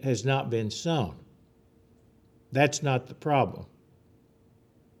seed has not been sown. That's not the problem.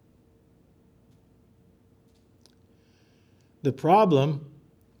 The problem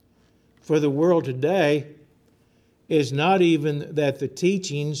for the world today is not even that the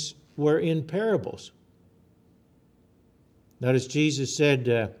teachings were in parables. Notice Jesus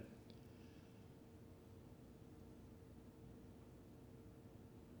said,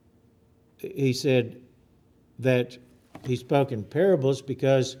 he said that he spoke in parables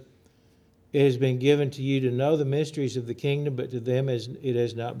because it has been given to you to know the mysteries of the kingdom, but to them it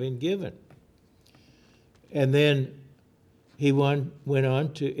has not been given. And then he went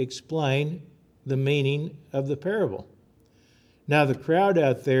on to explain the meaning of the parable. Now the crowd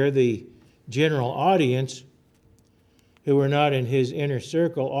out there, the general audience, who were not in his inner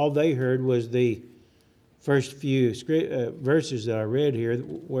circle, all they heard was the first few verses that I read here,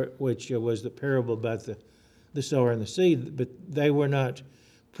 which was the parable about the sower and the seed, but they were not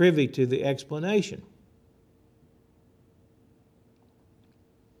privy to the explanation.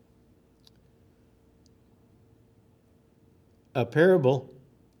 A parable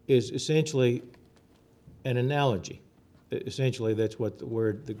is essentially an analogy. Essentially, that's what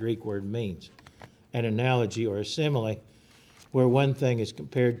the Greek word means. An analogy or a simile, where one thing is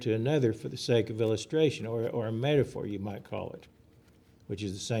compared to another for the sake of illustration, or a metaphor, you might call it, which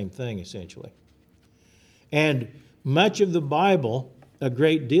is the same thing, essentially. And much of the Bible, a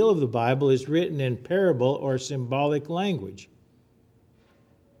great deal of the Bible, is written in parable or symbolic language.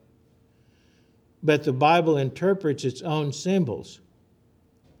 But the Bible interprets its own symbols.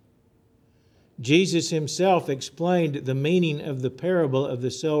 Jesus himself explained the meaning of the parable of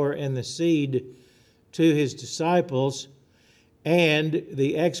the sower and the seed to his disciples, and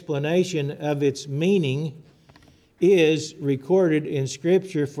the explanation of its meaning is recorded in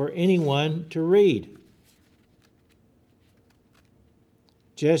Scripture for anyone to read,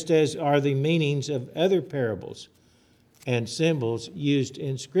 just as are the meanings of other parables and symbols used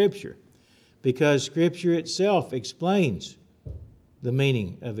in Scripture, because Scripture itself explains the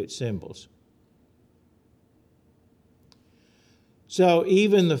meaning of its symbols. So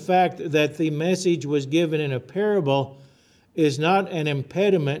even the fact that the message was given in a parable is not an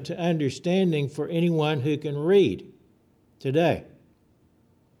impediment to understanding for anyone who can read today.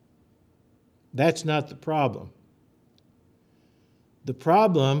 That's not the problem. The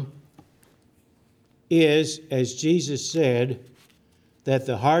problem is, as Jesus said, that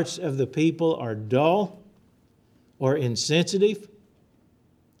the hearts of the people are dull or insensitive.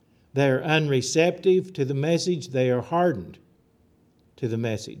 They are unreceptive to the message. They are hardened to the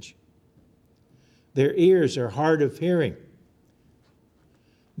message. Their ears are hard of hearing.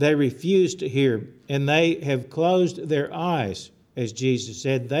 They refuse to hear, and they have closed their eyes, as Jesus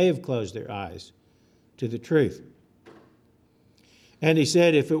said. They have closed their eyes to the truth. And he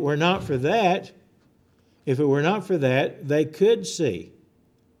said, if it were not for that, they could see,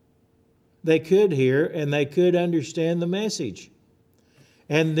 they could hear, and they could understand the message.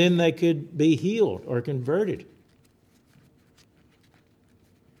 And then they could be healed or converted.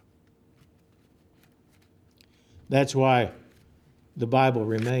 That's why the Bible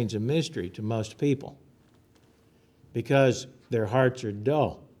remains a mystery to most people, because their hearts are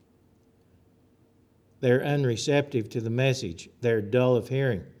dull. They're unreceptive to the message. They're dull of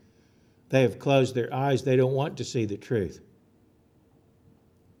hearing. They have closed their eyes. They don't want to see the truth.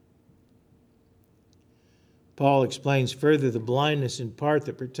 Paul explains further the blindness in part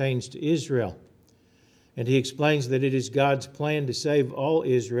that pertains to Israel. And he explains that it is God's plan to save all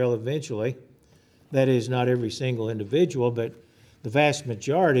Israel eventually. That is, not every single individual, but the vast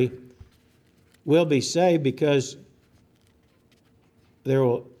majority will be saved, because there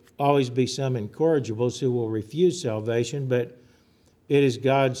will always be some incorrigibles who will refuse salvation, but it is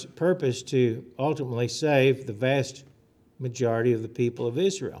God's purpose to ultimately save the vast majority of the people of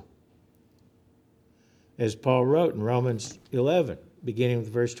Israel. As Paul wrote in Romans 11, beginning with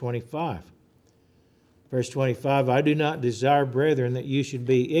verse 25. Verse 25, I do not desire, brethren, that you should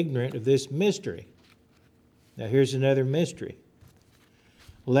be ignorant of this mystery. Now here's another mystery.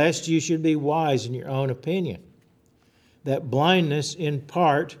 Lest you should be wise in your own opinion, that blindness in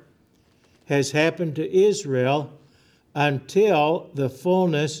part has happened to Israel until the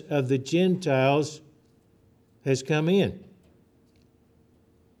fullness of the Gentiles has come in.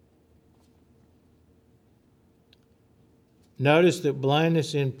 Notice that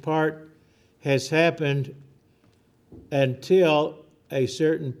blindness in part has happened until a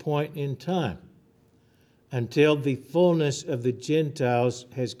certain point in time, until the fullness of the Gentiles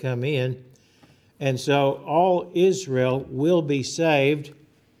has come in. And so all Israel will be saved,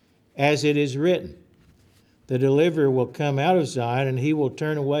 as it is written. The deliverer will come out of Zion, and he will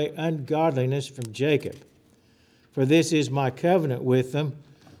turn away ungodliness from Jacob. For this is my covenant with them,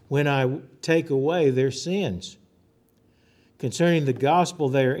 when I take away their sins. Concerning the gospel,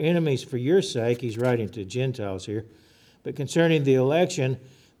 they are enemies for your sake. He's writing to Gentiles here. But concerning the election,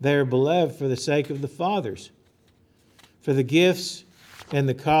 they are beloved for the sake of the fathers. For the gifts and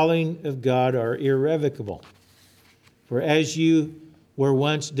the calling of God are irrevocable. For as you were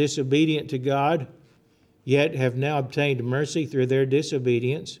once disobedient to God, yet have now obtained mercy through their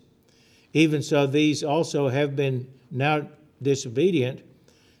disobedience, even so these also have been now disobedient,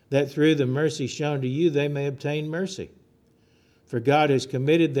 that through the mercy shown to you they may obtain mercy. For God has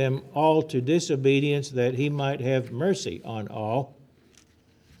committed them all to disobedience, that he might have mercy on all.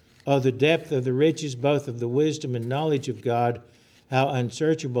 Oh, the depth of the riches, both of the wisdom and knowledge of God! How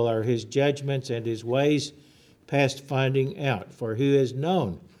unsearchable are his judgments, and his ways past finding out. For who has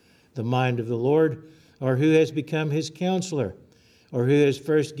known the mind of the Lord, or who has become his counselor, or who has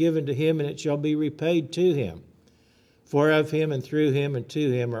first given to him, and it shall be repaid to him? For of him, and through him, and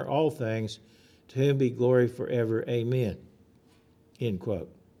to him are all things, to whom be glory forever. Amen. End quote.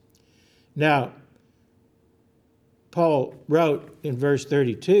 Now, Paul wrote in verse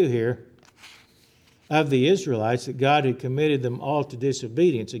 32 here of the Israelites that God had committed them all to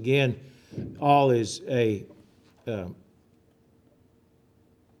disobedience. Again, all is a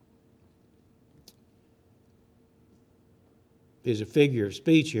figure of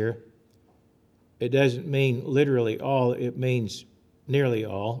speech here. It doesn't mean literally all, it means nearly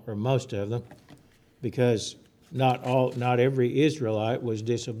all, or most of them, because not every Israelite was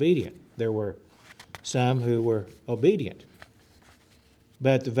disobedient. There were some who were obedient,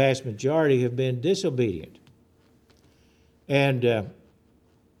 but the vast majority have been disobedient. And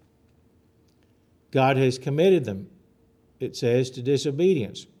God has committed them, it says, to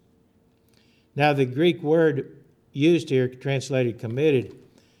disobedience. Now, the Greek word used here, translated committed,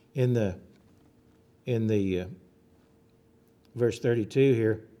 in the verse 32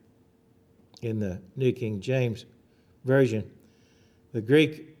 here, in the New King James Version, the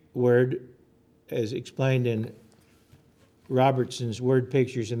Greek word, as explained in Robertson's Word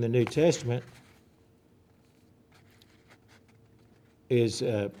Pictures in the New Testament, is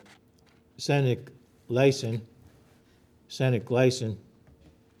senekleison,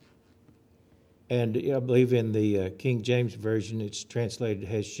 and I believe in the King James Version it's translated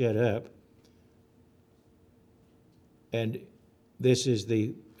has shut up. And this is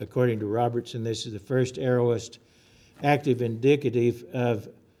according to Robertson, this is the first aorist active indicative of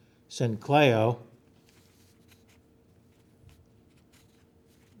synkleo,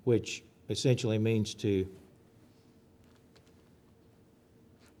 which essentially means to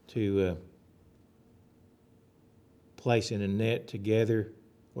place in a net together,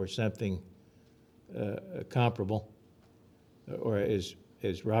 or something comparable, or as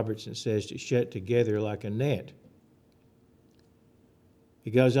Robertson says, to shut together like a net. He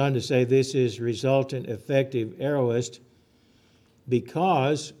goes on to say this is resultant effective aorist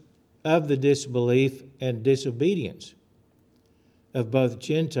because of the disbelief and disobedience of both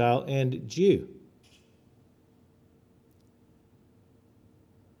Gentile and Jew.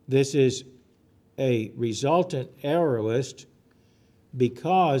 This is a resultant error list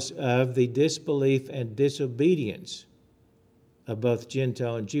because of the disbelief and disobedience of both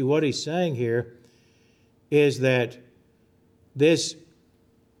Gentile and Jew. What he's saying here is that this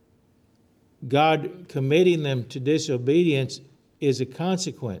God committing them to disobedience is a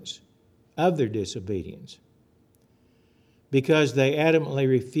consequence of their disobedience, because they adamantly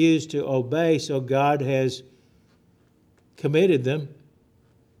refused to obey, so God has committed them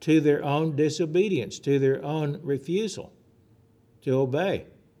to their own disobedience, to their own refusal to obey.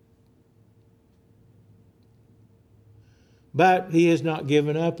 But he has not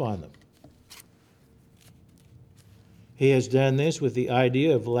given up on them. He has done this with the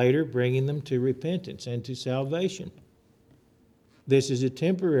idea of later bringing them to repentance and to salvation. This is a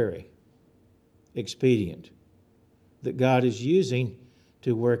temporary expedient that God is using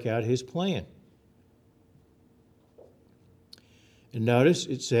to work out his plan. And notice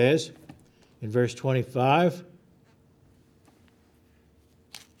it says in verse 25,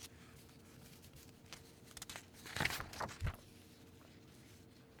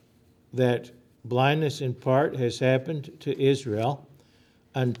 that blindness in part has happened to Israel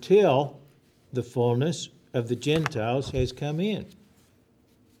until the fullness of the Gentiles has come in.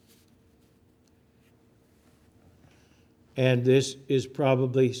 And this is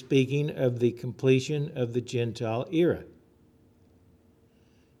probably speaking of the completion of the Gentile era,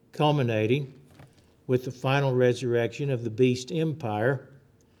 culminating with the final resurrection of the beast empire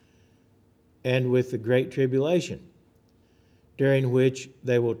and with the Great Tribulation, during which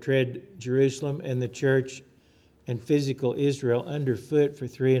they will tread Jerusalem and the church and physical Israel underfoot for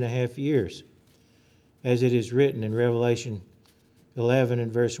 3.5 years, as it is written in Revelation 11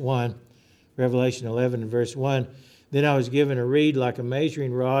 and verse 1. Revelation 11 and verse 1, then I was given a reed like a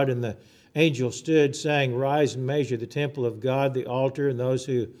measuring rod, and the angel stood, saying, rise and measure the temple of God, the altar, and those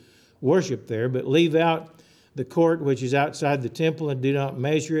who worship there, but leave out the court which is outside the temple, and do not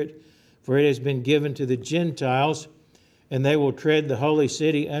measure it, for it has been given to the Gentiles, and they will tread the holy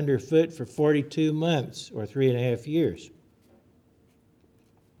city underfoot for 42 months, or 3.5 years.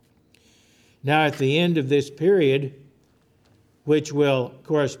 Now at the end of this period, which will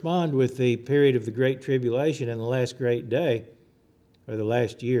correspond with the period of the Great Tribulation and the last great day, or the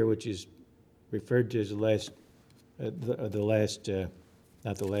last year, which is referred to as the last, not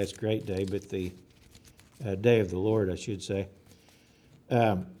the last great day, but the day of the Lord, I should say.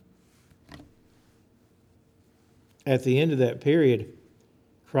 At the end of that period,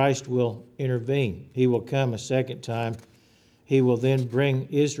 Christ will intervene. He will come a second time. He will then bring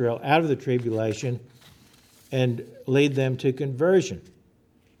Israel out of the tribulation and lead them to conversion.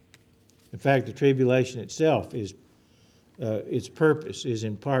 In fact, the tribulation itself is, its purpose is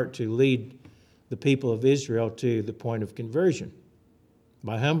in part to lead the people of Israel to the point of conversion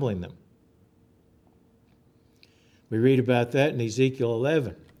by humbling them. We read about that in Ezekiel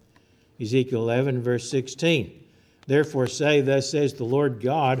 11. Ezekiel 11, verse 16. Therefore say, thus says the Lord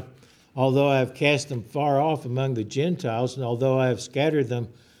God, although I have cast them far off among the Gentiles, and although I have scattered them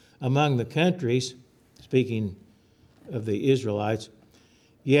among the countries, speaking of the Israelites,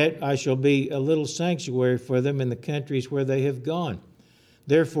 yet I shall be a little sanctuary for them in the countries where they have gone.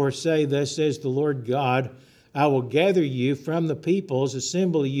 Therefore say, thus says the Lord God, I will gather you from the peoples,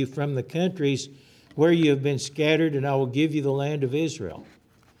 assemble you from the countries where you have been scattered, and I will give you the land of Israel.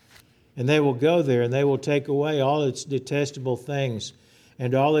 And they will go there, and they will take away all its detestable things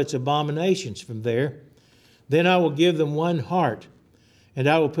and all its abominations from there. Then I will give them one heart, and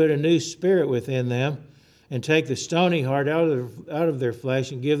I will put a new spirit within them, and take the stony heart out of their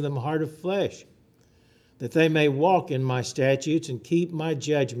flesh, and give them a heart of flesh, that they may walk in my statutes and keep my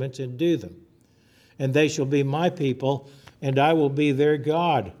judgments and do them. And they shall be my people, and I will be their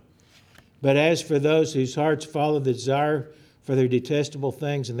God. But as for those whose hearts follow the desire for their detestable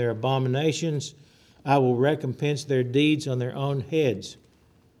things and their abominations, I will recompense their deeds on their own heads,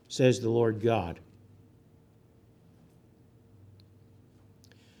 says the Lord God.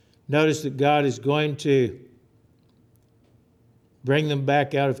 Notice that God is going to bring them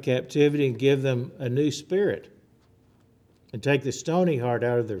back out of captivity and give them a new spirit, and take the stony heart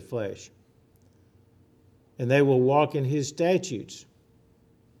out of their flesh. And they will walk in his statutes.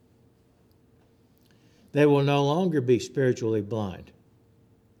 They will no longer be spiritually blind.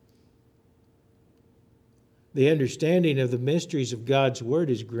 The understanding of the mysteries of God's Word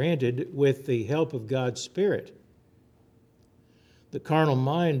is granted with the help of God's Spirit. The carnal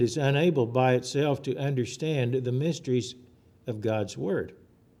mind is unable by itself to understand the mysteries of God's Word.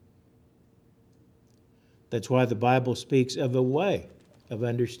 That's why the Bible speaks of a way of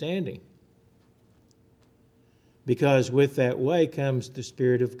understanding. because with that way comes the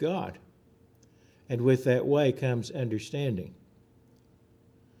Spirit of God, and with that way comes understanding.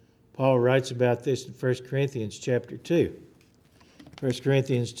 Paul writes about this in 1 Corinthians chapter 2. 1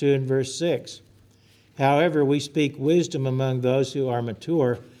 Corinthians 2 and verse 6. However, we speak wisdom among those who are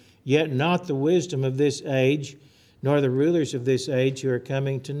mature, yet not the wisdom of this age, nor the rulers of this age who are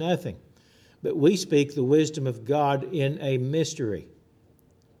coming to nothing. But we speak the wisdom of God in a mystery,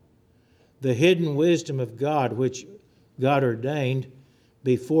 the hidden wisdom of God, which God ordained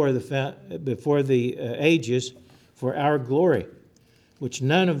before the ages for our glory, which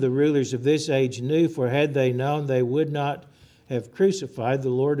none of the rulers of this age knew, for had they known, they would not have crucified the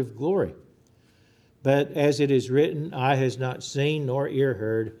Lord of glory. But as it is written, eye has not seen, nor ear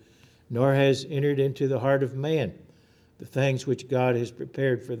heard, nor has entered into the heart of man the things which God has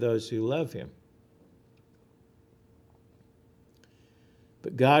prepared for those who love him.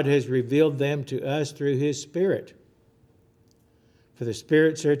 But God has revealed them to us through his Spirit. For the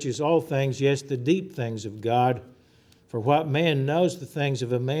Spirit searches all things, yes, the deep things of God. For what man knows the things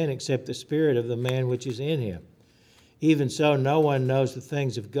of a man except the spirit of the man which is in him? Even so, no one knows the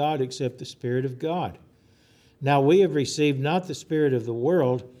things of God except the Spirit of God. Now we have received not the spirit of the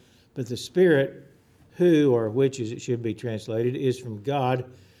world, but the Spirit who, or which as it should be translated, is from God,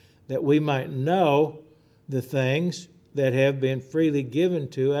 that we might know the things that have been freely given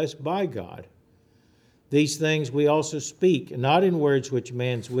to us by God. These things we also speak, not in words which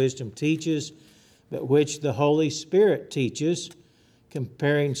man's wisdom teaches, but which the Holy Spirit teaches,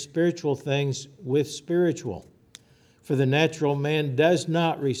 comparing spiritual things with spiritual. For the natural man does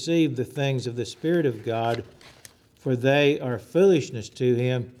not receive the things of the Spirit of God, for they are foolishness to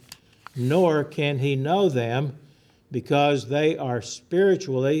him, nor can he know them, because they are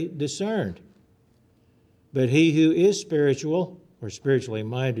spiritually discerned. But he who is spiritual, or spiritually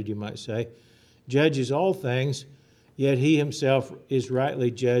minded, you might say, judges all things, yet he himself is rightly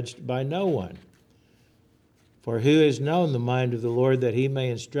judged by no one. For who has known the mind of the Lord that he may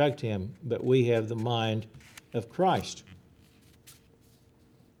instruct him? But we have the mind of Christ.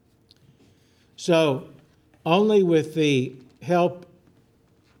 So, only with the help,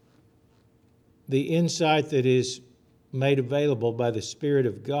 the insight that is made available by the Spirit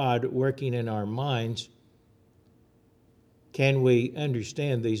of God working in our minds, can we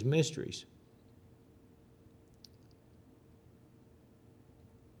understand these mysteries.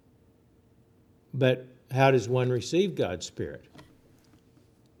 But how does one receive God's Spirit?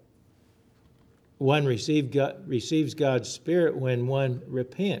 One receives God's Spirit when one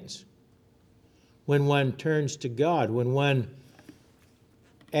repents, when one turns to God, when one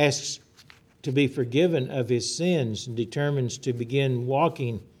asks to be forgiven of his sins and determines to begin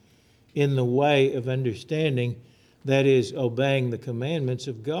walking in the way of understanding, that is, obeying the commandments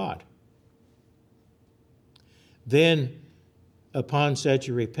of God. Then, upon such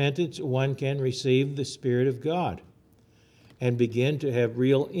a repentance, one can receive the Spirit of God and begin to have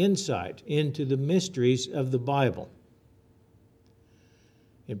real insight into the mysteries of the Bible.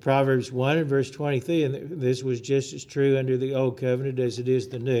 In Proverbs 1 and verse 23, and this was just as true under the Old Covenant as it is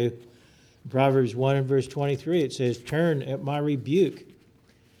the New. In Proverbs 1 and verse 23, it says, "Turn at my rebuke.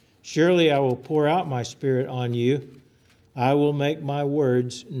 Surely I will pour out my Spirit on you. I will make my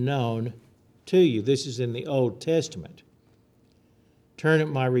words known to you." This is in the Old Testament. Turn at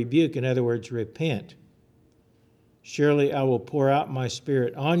my rebuke, in other words, repent. Surely I will pour out my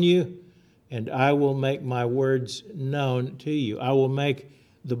Spirit on you, and I will make my words known to you. I will make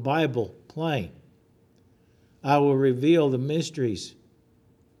the Bible plain. I will reveal the mysteries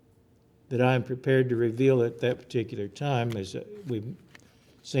that I am prepared to reveal at that particular time. As we've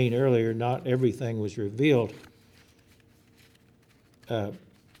seen earlier, not everything was revealed that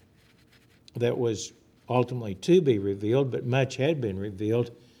was ultimately to be revealed, but much had been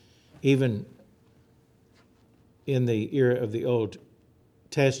revealed, even in the era of the Old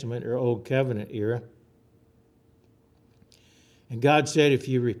Testament or Old Covenant era. And God said, if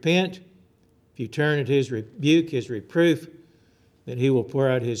you repent, if you turn at his rebuke, his reproof, then he will pour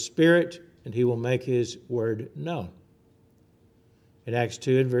out his Spirit and he will make his word known. In Acts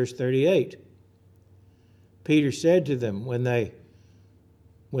 2 and verse 38, Peter said to them when they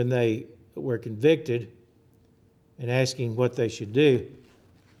were convicted and asking what they should do,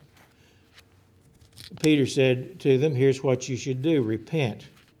 Peter said to them, here's what you should do. Repent,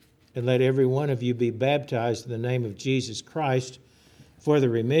 and let every one of you be baptized in the name of Jesus Christ for the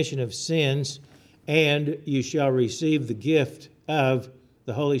remission of sins, and you shall receive the gift of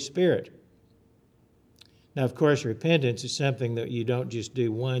the Holy Spirit. Now, of course, repentance is something that you don't just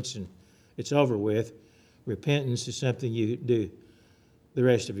do once and it's over with. Repentance is something you do the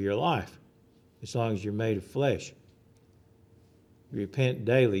rest of your life. as long as you're made of flesh. You repent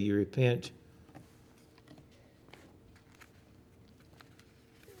daily. You repent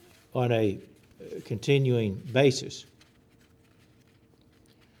on a continuing basis.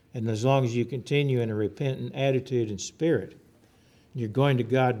 And as long as you continue in a repentant attitude and spirit, you're going to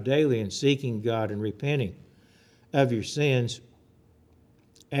God daily and seeking God and repenting of your sins,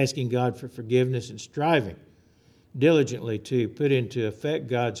 asking God for forgiveness and striving diligently to put into effect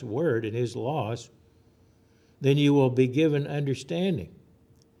God's word and his laws, then you will be given understanding.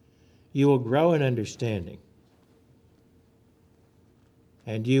 You will grow in understanding.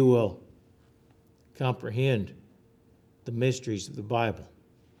 And you will comprehend the mysteries of the Bible.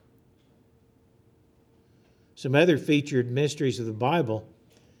 Some other featured mysteries of the Bible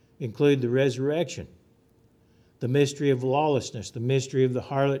include the resurrection, the mystery of lawlessness, the mystery of the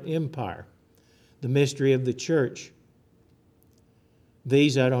harlot empire, the mystery of the church.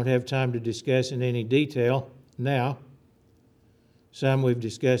 These I don't have time to discuss in any detail now. Some we've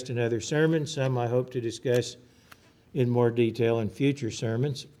discussed in other sermons, some I hope to discuss in more detail in future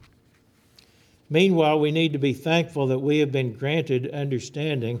sermons. Meanwhile, we need to be thankful that we have been granted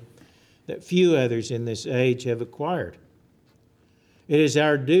understanding that few others in this age have acquired. It is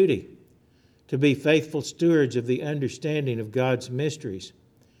our duty to be faithful stewards of the understanding of God's mysteries.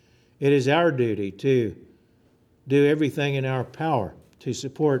 It is our duty to do everything in our power to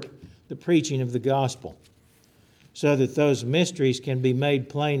support the preaching of the gospel so that those mysteries can be made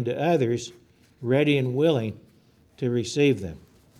plain to others, ready and willing to receive them.